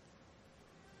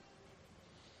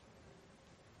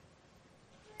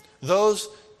 Those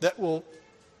that will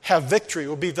have victory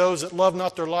will be those that love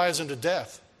not their lives unto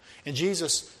death. And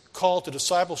Jesus' call to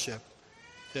discipleship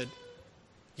said,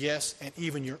 yes, and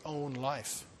even your own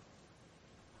life.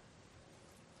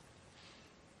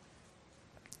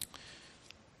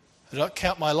 I do not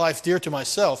count my life dear to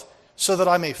myself, so that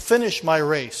I may finish my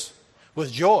race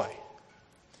with joy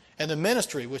and the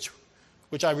ministry which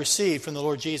I received from the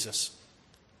Lord Jesus.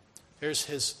 There's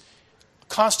his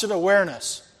constant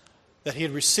awareness that he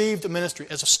had received the ministry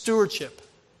as a stewardship,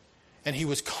 and he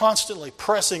was constantly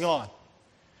pressing on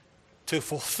to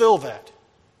fulfill that,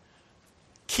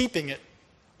 keeping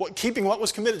what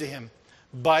was committed to him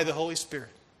by the Holy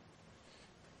Spirit,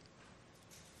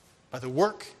 by the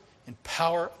work and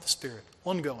power of the Spirit,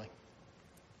 ongoing.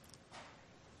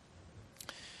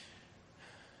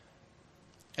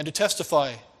 And to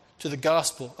testify to the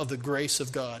gospel of the grace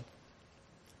of God.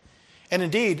 And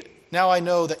indeed, now I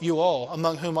know that you all,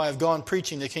 among whom I have gone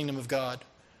preaching the kingdom of God,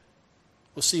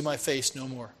 will see my face no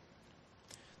more.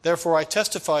 Therefore I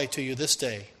testify to you this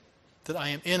day that I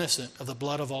am innocent of the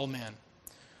blood of all men.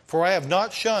 For I have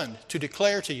not shunned to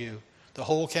declare to you the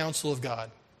whole counsel of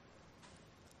God.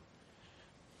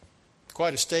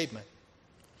 Quite a statement.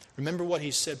 Remember what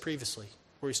he said previously,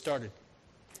 where he started.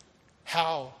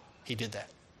 How he did that.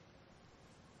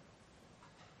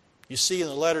 You see in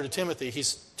the letter to Timothy,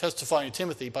 he's testifying to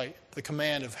Timothy by the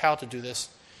command of how to do this,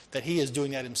 that he is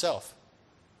doing that himself.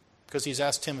 Because he's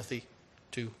asked Timothy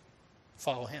to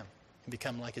follow him and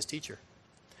become like his teacher.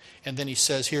 And then he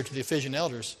says here to the Ephesian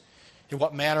elders, in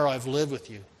what manner I've lived with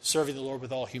you, serving the Lord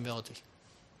with all humility.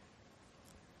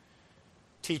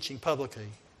 Teaching publicly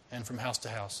and from house to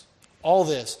house. All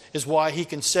this is why he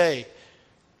can say,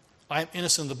 I am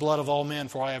innocent of the blood of all men,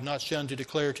 for I have not shunned to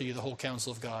declare to you the whole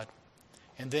counsel of God.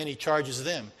 And then he charges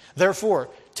them. Therefore,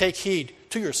 take heed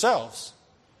to yourselves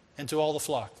and to all the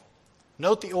flock.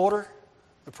 Note the order,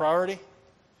 the priority.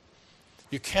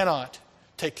 You cannot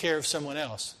take care of someone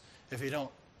else if you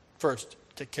don't first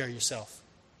take care of yourself.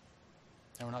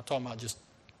 And we're not talking about just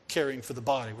caring for the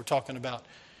body. We're talking about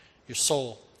your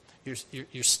soul,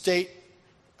 your state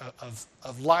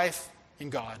of life in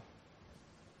God.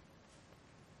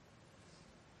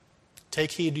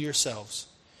 Take heed to yourselves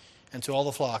and to all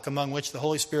the flock, among which the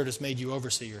Holy Spirit has made you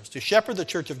overseers, to shepherd the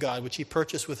church of God, which he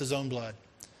purchased with his own blood.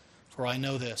 For I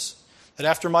know this, that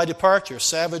after my departure,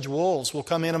 savage wolves will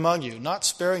come in among you, not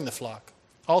sparing the flock.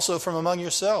 Also from among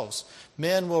yourselves,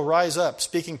 men will rise up,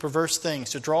 speaking perverse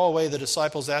things, to draw away the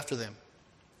disciples after them.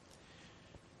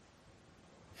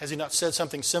 Has he not said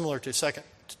something similar to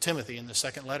Timothy in the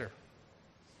second letter?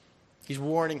 He's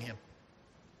warning him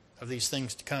of these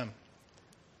things to come.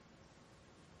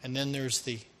 And then there's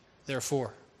the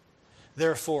therefore.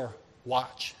 Therefore,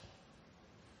 watch.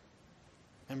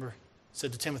 Remember, he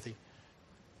said to Timothy,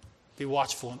 be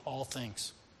watchful in all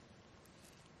things.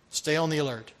 Stay on the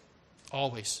alert,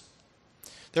 always.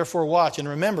 Therefore, watch and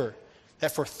remember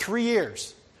that for 3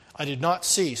 years I did not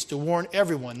cease to warn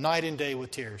everyone night and day with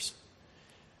tears.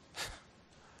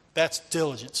 That's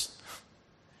diligence.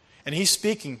 And he's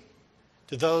speaking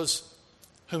to those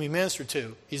whom he ministered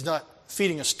to. He's not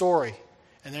feeding a story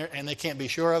and they can't be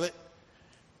sure of it.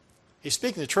 He's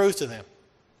speaking the truth to them.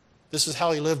 This is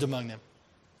how he lived among them.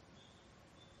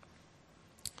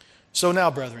 So now,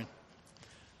 brethren,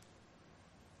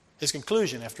 his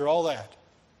conclusion after all that,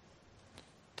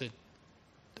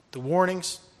 the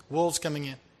warnings, wolves coming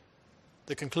in,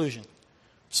 the conclusion.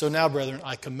 So now, brethren,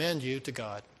 I commend you to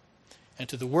God and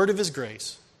to the word of his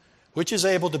grace, which is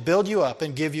able to build you up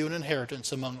and give you an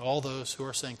inheritance among all those who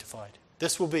are sanctified.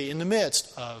 This will be in the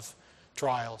midst of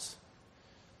trials,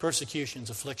 persecutions,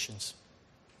 afflictions,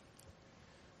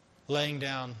 laying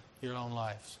down your own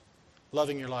lives,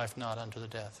 loving your life not unto the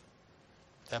death.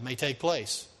 That may take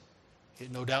place.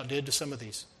 It no doubt did to some of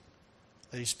these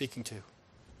that he's speaking to.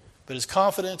 But his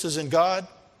confidence is in God,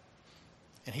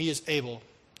 and he is able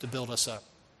to build us up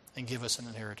and give us an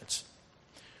inheritance.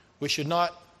 We should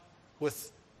not,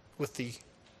 with the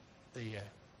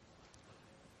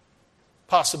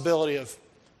possibility of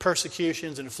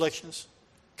persecutions and afflictions,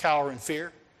 cower in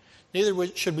fear. Neither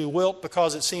should we wilt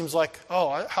because it seems like,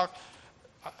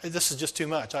 this is just too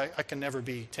much. I can never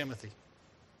be Timothy.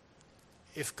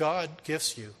 If God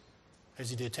gifts you, as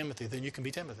he did Timothy, then you can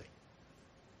be Timothy.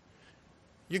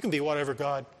 You can be whatever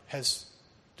God has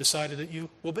decided that you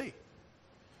will be.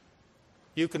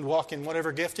 You can walk in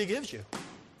whatever gift he gives you.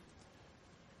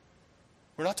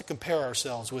 We're not to compare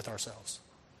ourselves with ourselves.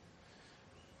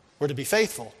 We're to be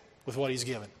faithful with what he's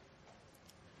given.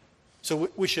 So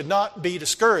we should not be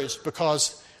discouraged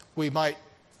because we might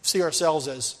see ourselves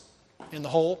as in the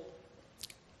hole.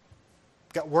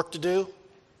 Got work to do.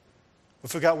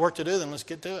 If we've got work to do, then let's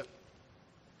get to it.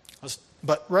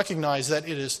 But recognize that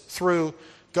it is through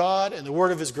God and the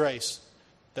word of his grace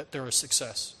that there is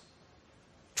success.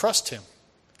 Trust him.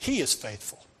 He is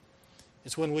faithful.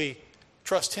 It's when we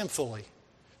trust him fully,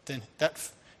 then that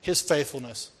his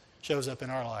faithfulness shows up in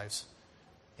our lives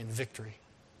in victory.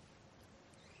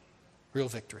 Real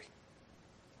victory.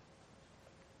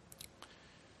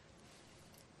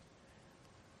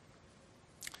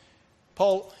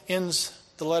 Paul ends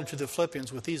the letter to the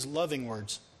Philippians with these loving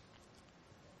words.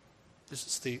 This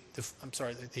is the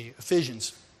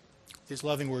Ephesians. These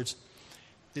loving words.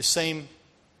 This same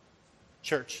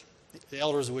church, the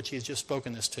elders of which he has just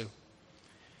spoken this to.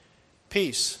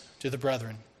 Peace to the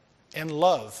brethren and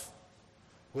love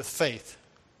with faith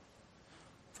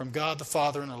from God the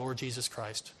Father and the Lord Jesus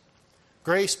Christ.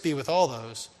 Grace be with all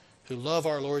those who love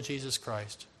our Lord Jesus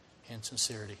Christ in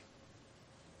sincerity.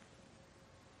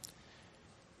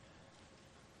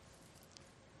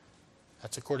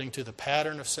 That's according to the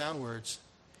pattern of sound words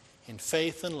in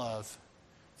faith and love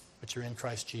which are in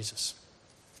Christ Jesus.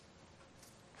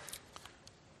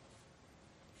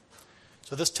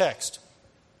 So this text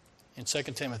in 2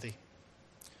 Timothy,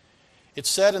 it's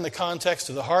said in the context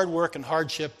of the hard work and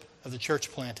hardship of the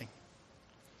church planting.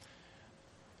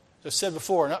 As I've said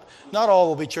before, not all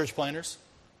will be church planters,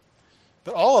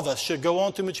 but all of us should go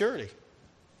on to maturity,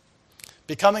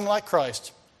 becoming like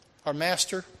Christ, our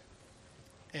master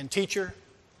and teacher.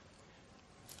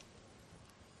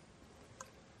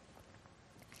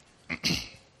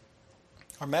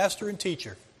 Our master and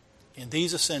teacher in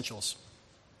these essentials.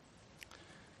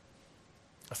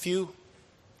 A few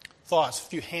thoughts, a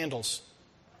few handles.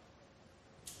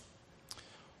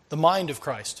 The mind of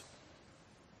Christ.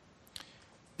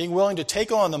 Being willing to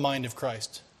take on the mind of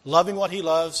Christ, loving what he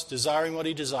loves, desiring what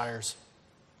he desires,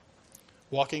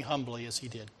 walking humbly as he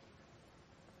did.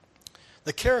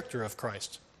 The character of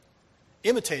Christ,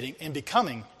 imitating and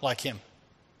becoming like him.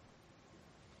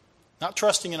 Not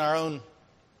trusting in our own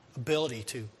ability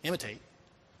to imitate,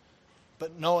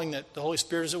 but knowing that the Holy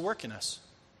Spirit is at work in us.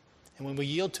 And when we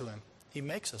yield to him, he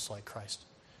makes us like Christ.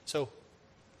 So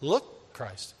look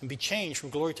Christ and be changed from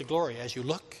glory to glory as you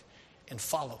look and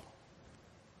follow.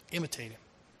 Imitate him.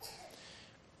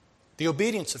 The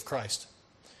obedience of Christ.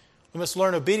 We must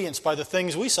learn obedience by the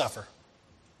things we suffer,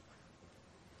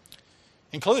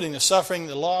 including the suffering,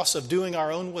 the loss of doing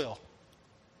our own will.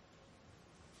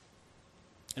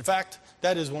 In fact,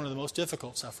 that is one of the most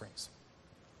difficult sufferings.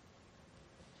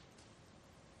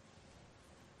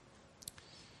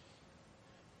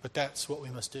 But that's what we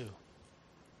must do.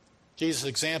 Jesus'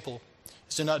 example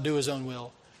is to not do his own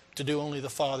will, to do only the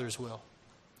Father's will.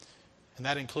 And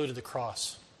that included the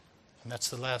cross. And that's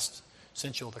the last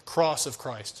essential, the cross of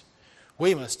Christ.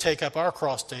 We must take up our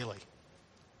cross daily.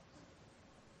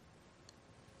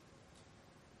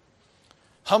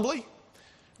 Humbly,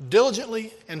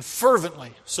 diligently, and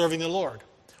fervently serving the Lord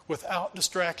without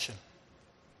distraction.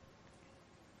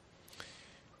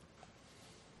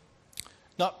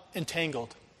 Not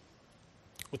entangled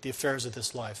with the affairs of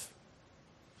this life.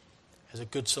 As a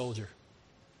good soldier,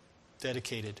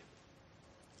 dedicated,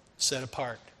 set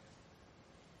apart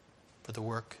for the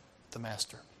work of the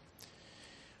Master.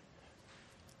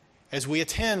 As we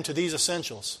attend to these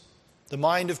essentials, the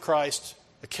mind of Christ,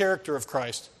 the character of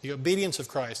Christ, the obedience of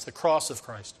Christ, the cross of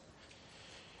Christ,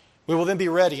 we will then be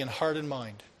ready in heart and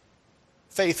mind,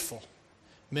 faithful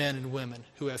men and women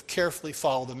who have carefully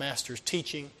followed the Master's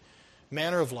teaching,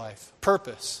 manner of life,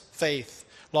 purpose, faith,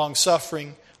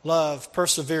 long-suffering, love,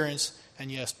 perseverance,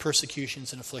 and yes,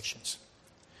 persecutions and afflictions.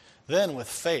 Then with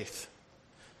faith,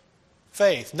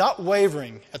 not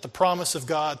wavering at the promise of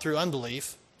God through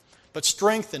unbelief, but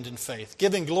strengthened in faith,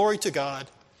 giving glory to God,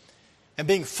 and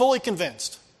being fully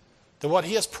convinced that what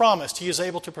he has promised he is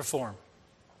able to perform.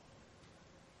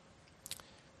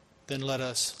 Then let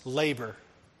us labor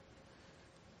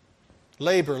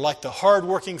like the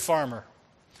hard-working farmer,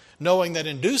 knowing that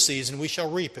in due season we shall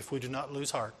reap if we do not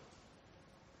lose heart.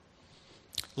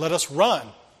 Let us run.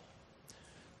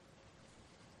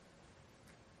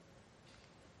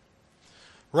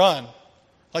 Run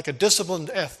like a disciplined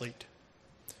athlete,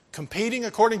 competing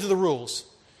according to the rules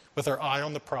with our eye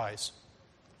on the prize,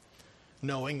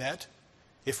 knowing that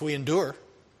if we endure,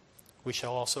 we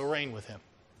shall also reign with him.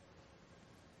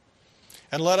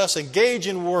 And let us engage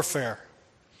in warfare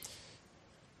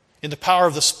in the power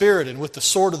of the Spirit and with the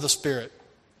sword of the Spirit,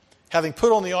 having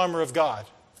put on the armor of God.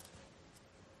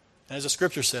 And as the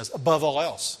Scripture says, above all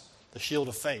else, the shield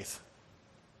of faith.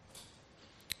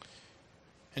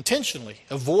 Intentionally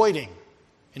avoiding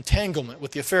entanglement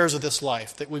with the affairs of this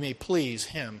life, that we may please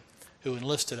him who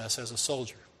enlisted us as a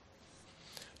soldier.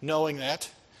 Knowing that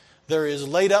there is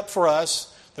laid up for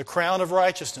us the crown of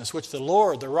righteousness, which the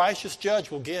Lord, the righteous judge,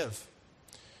 will give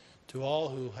to all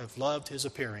who have loved his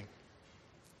appearing.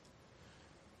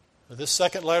 This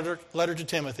second letter to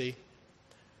Timothy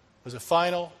was a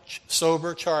final,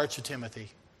 sober charge to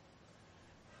Timothy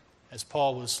as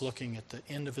Paul was looking at the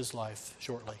end of his life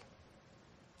shortly.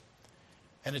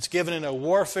 And it's given in a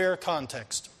warfare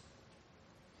context.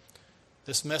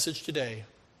 This message today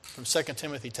from 2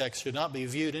 Timothy text should not be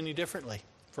viewed any differently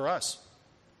for us.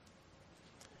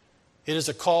 It is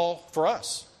a call for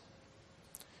us.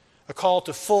 A call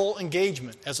to full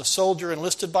engagement as a soldier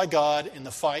enlisted by God in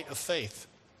the fight of faith.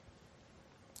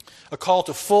 A call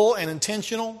to full and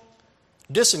intentional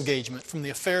disengagement from the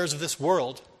affairs of this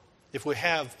world, if we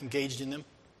have engaged in them.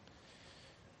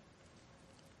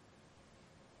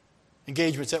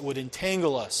 Engagements that would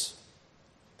entangle us,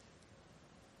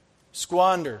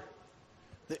 squander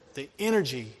the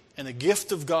energy and the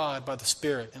gift of God by the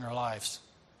Spirit in our lives,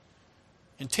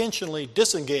 intentionally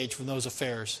disengage from those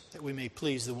affairs that we may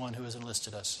please the one who has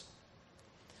enlisted us.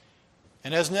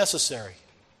 And as necessary,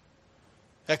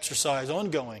 exercise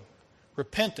ongoing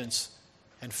repentance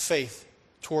and faith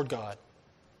toward God,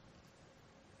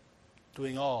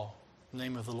 doing all in the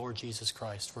name of the Lord Jesus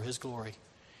Christ for His glory,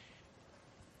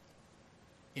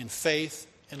 in faith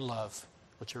and love,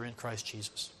 which are in Christ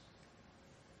Jesus.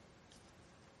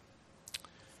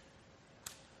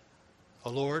 O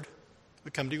Lord,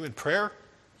 we come to you in prayer,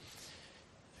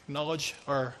 acknowledge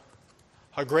our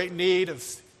great need of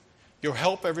your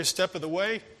help every step of the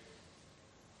way.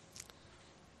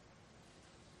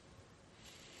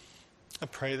 I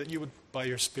pray that you would, by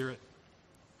your Spirit,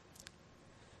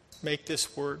 make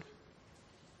this word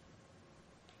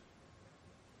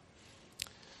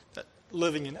that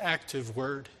living and active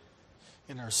word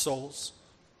in our souls.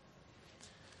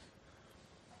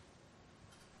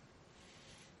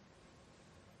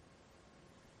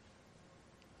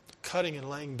 Cutting and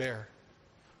laying bare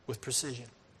with precision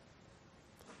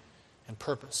and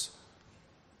purpose,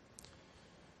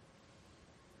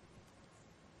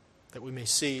 that we may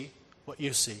see what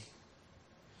you see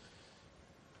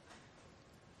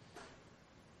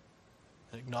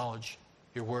and acknowledge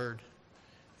your word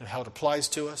and how it applies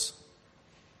to us,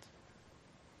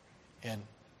 and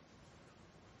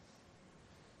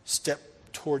step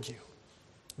toward you,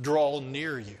 draw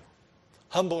near you,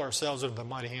 humble ourselves under the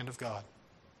mighty hand of God,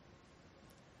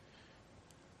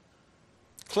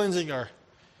 cleansing our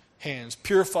hands,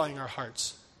 purifying our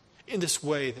hearts in this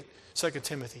way that 2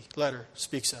 Timothy letter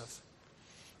speaks of.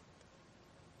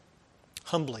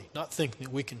 Humbly, not thinking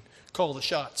that we can call the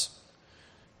shots,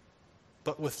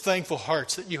 but with thankful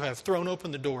hearts that you have thrown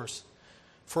open the doors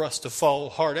for us to follow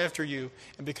hard after you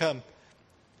and become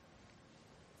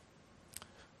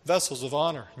vessels of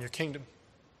honor in your kingdom,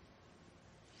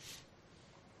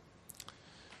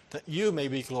 that you may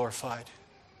be glorified,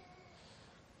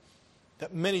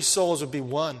 that many souls would be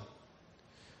won,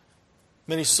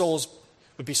 many souls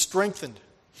would be strengthened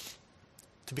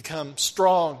to become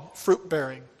strong,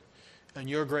 fruit-bearing in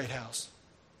your great house.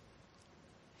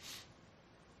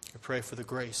 I pray for the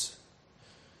grace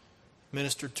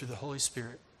ministered to the Holy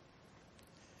Spirit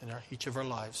in each of our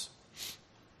lives,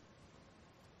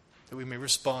 that we may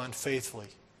respond faithfully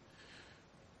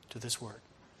to this word.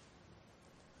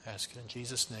 I ask it in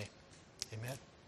Jesus' name. Amen.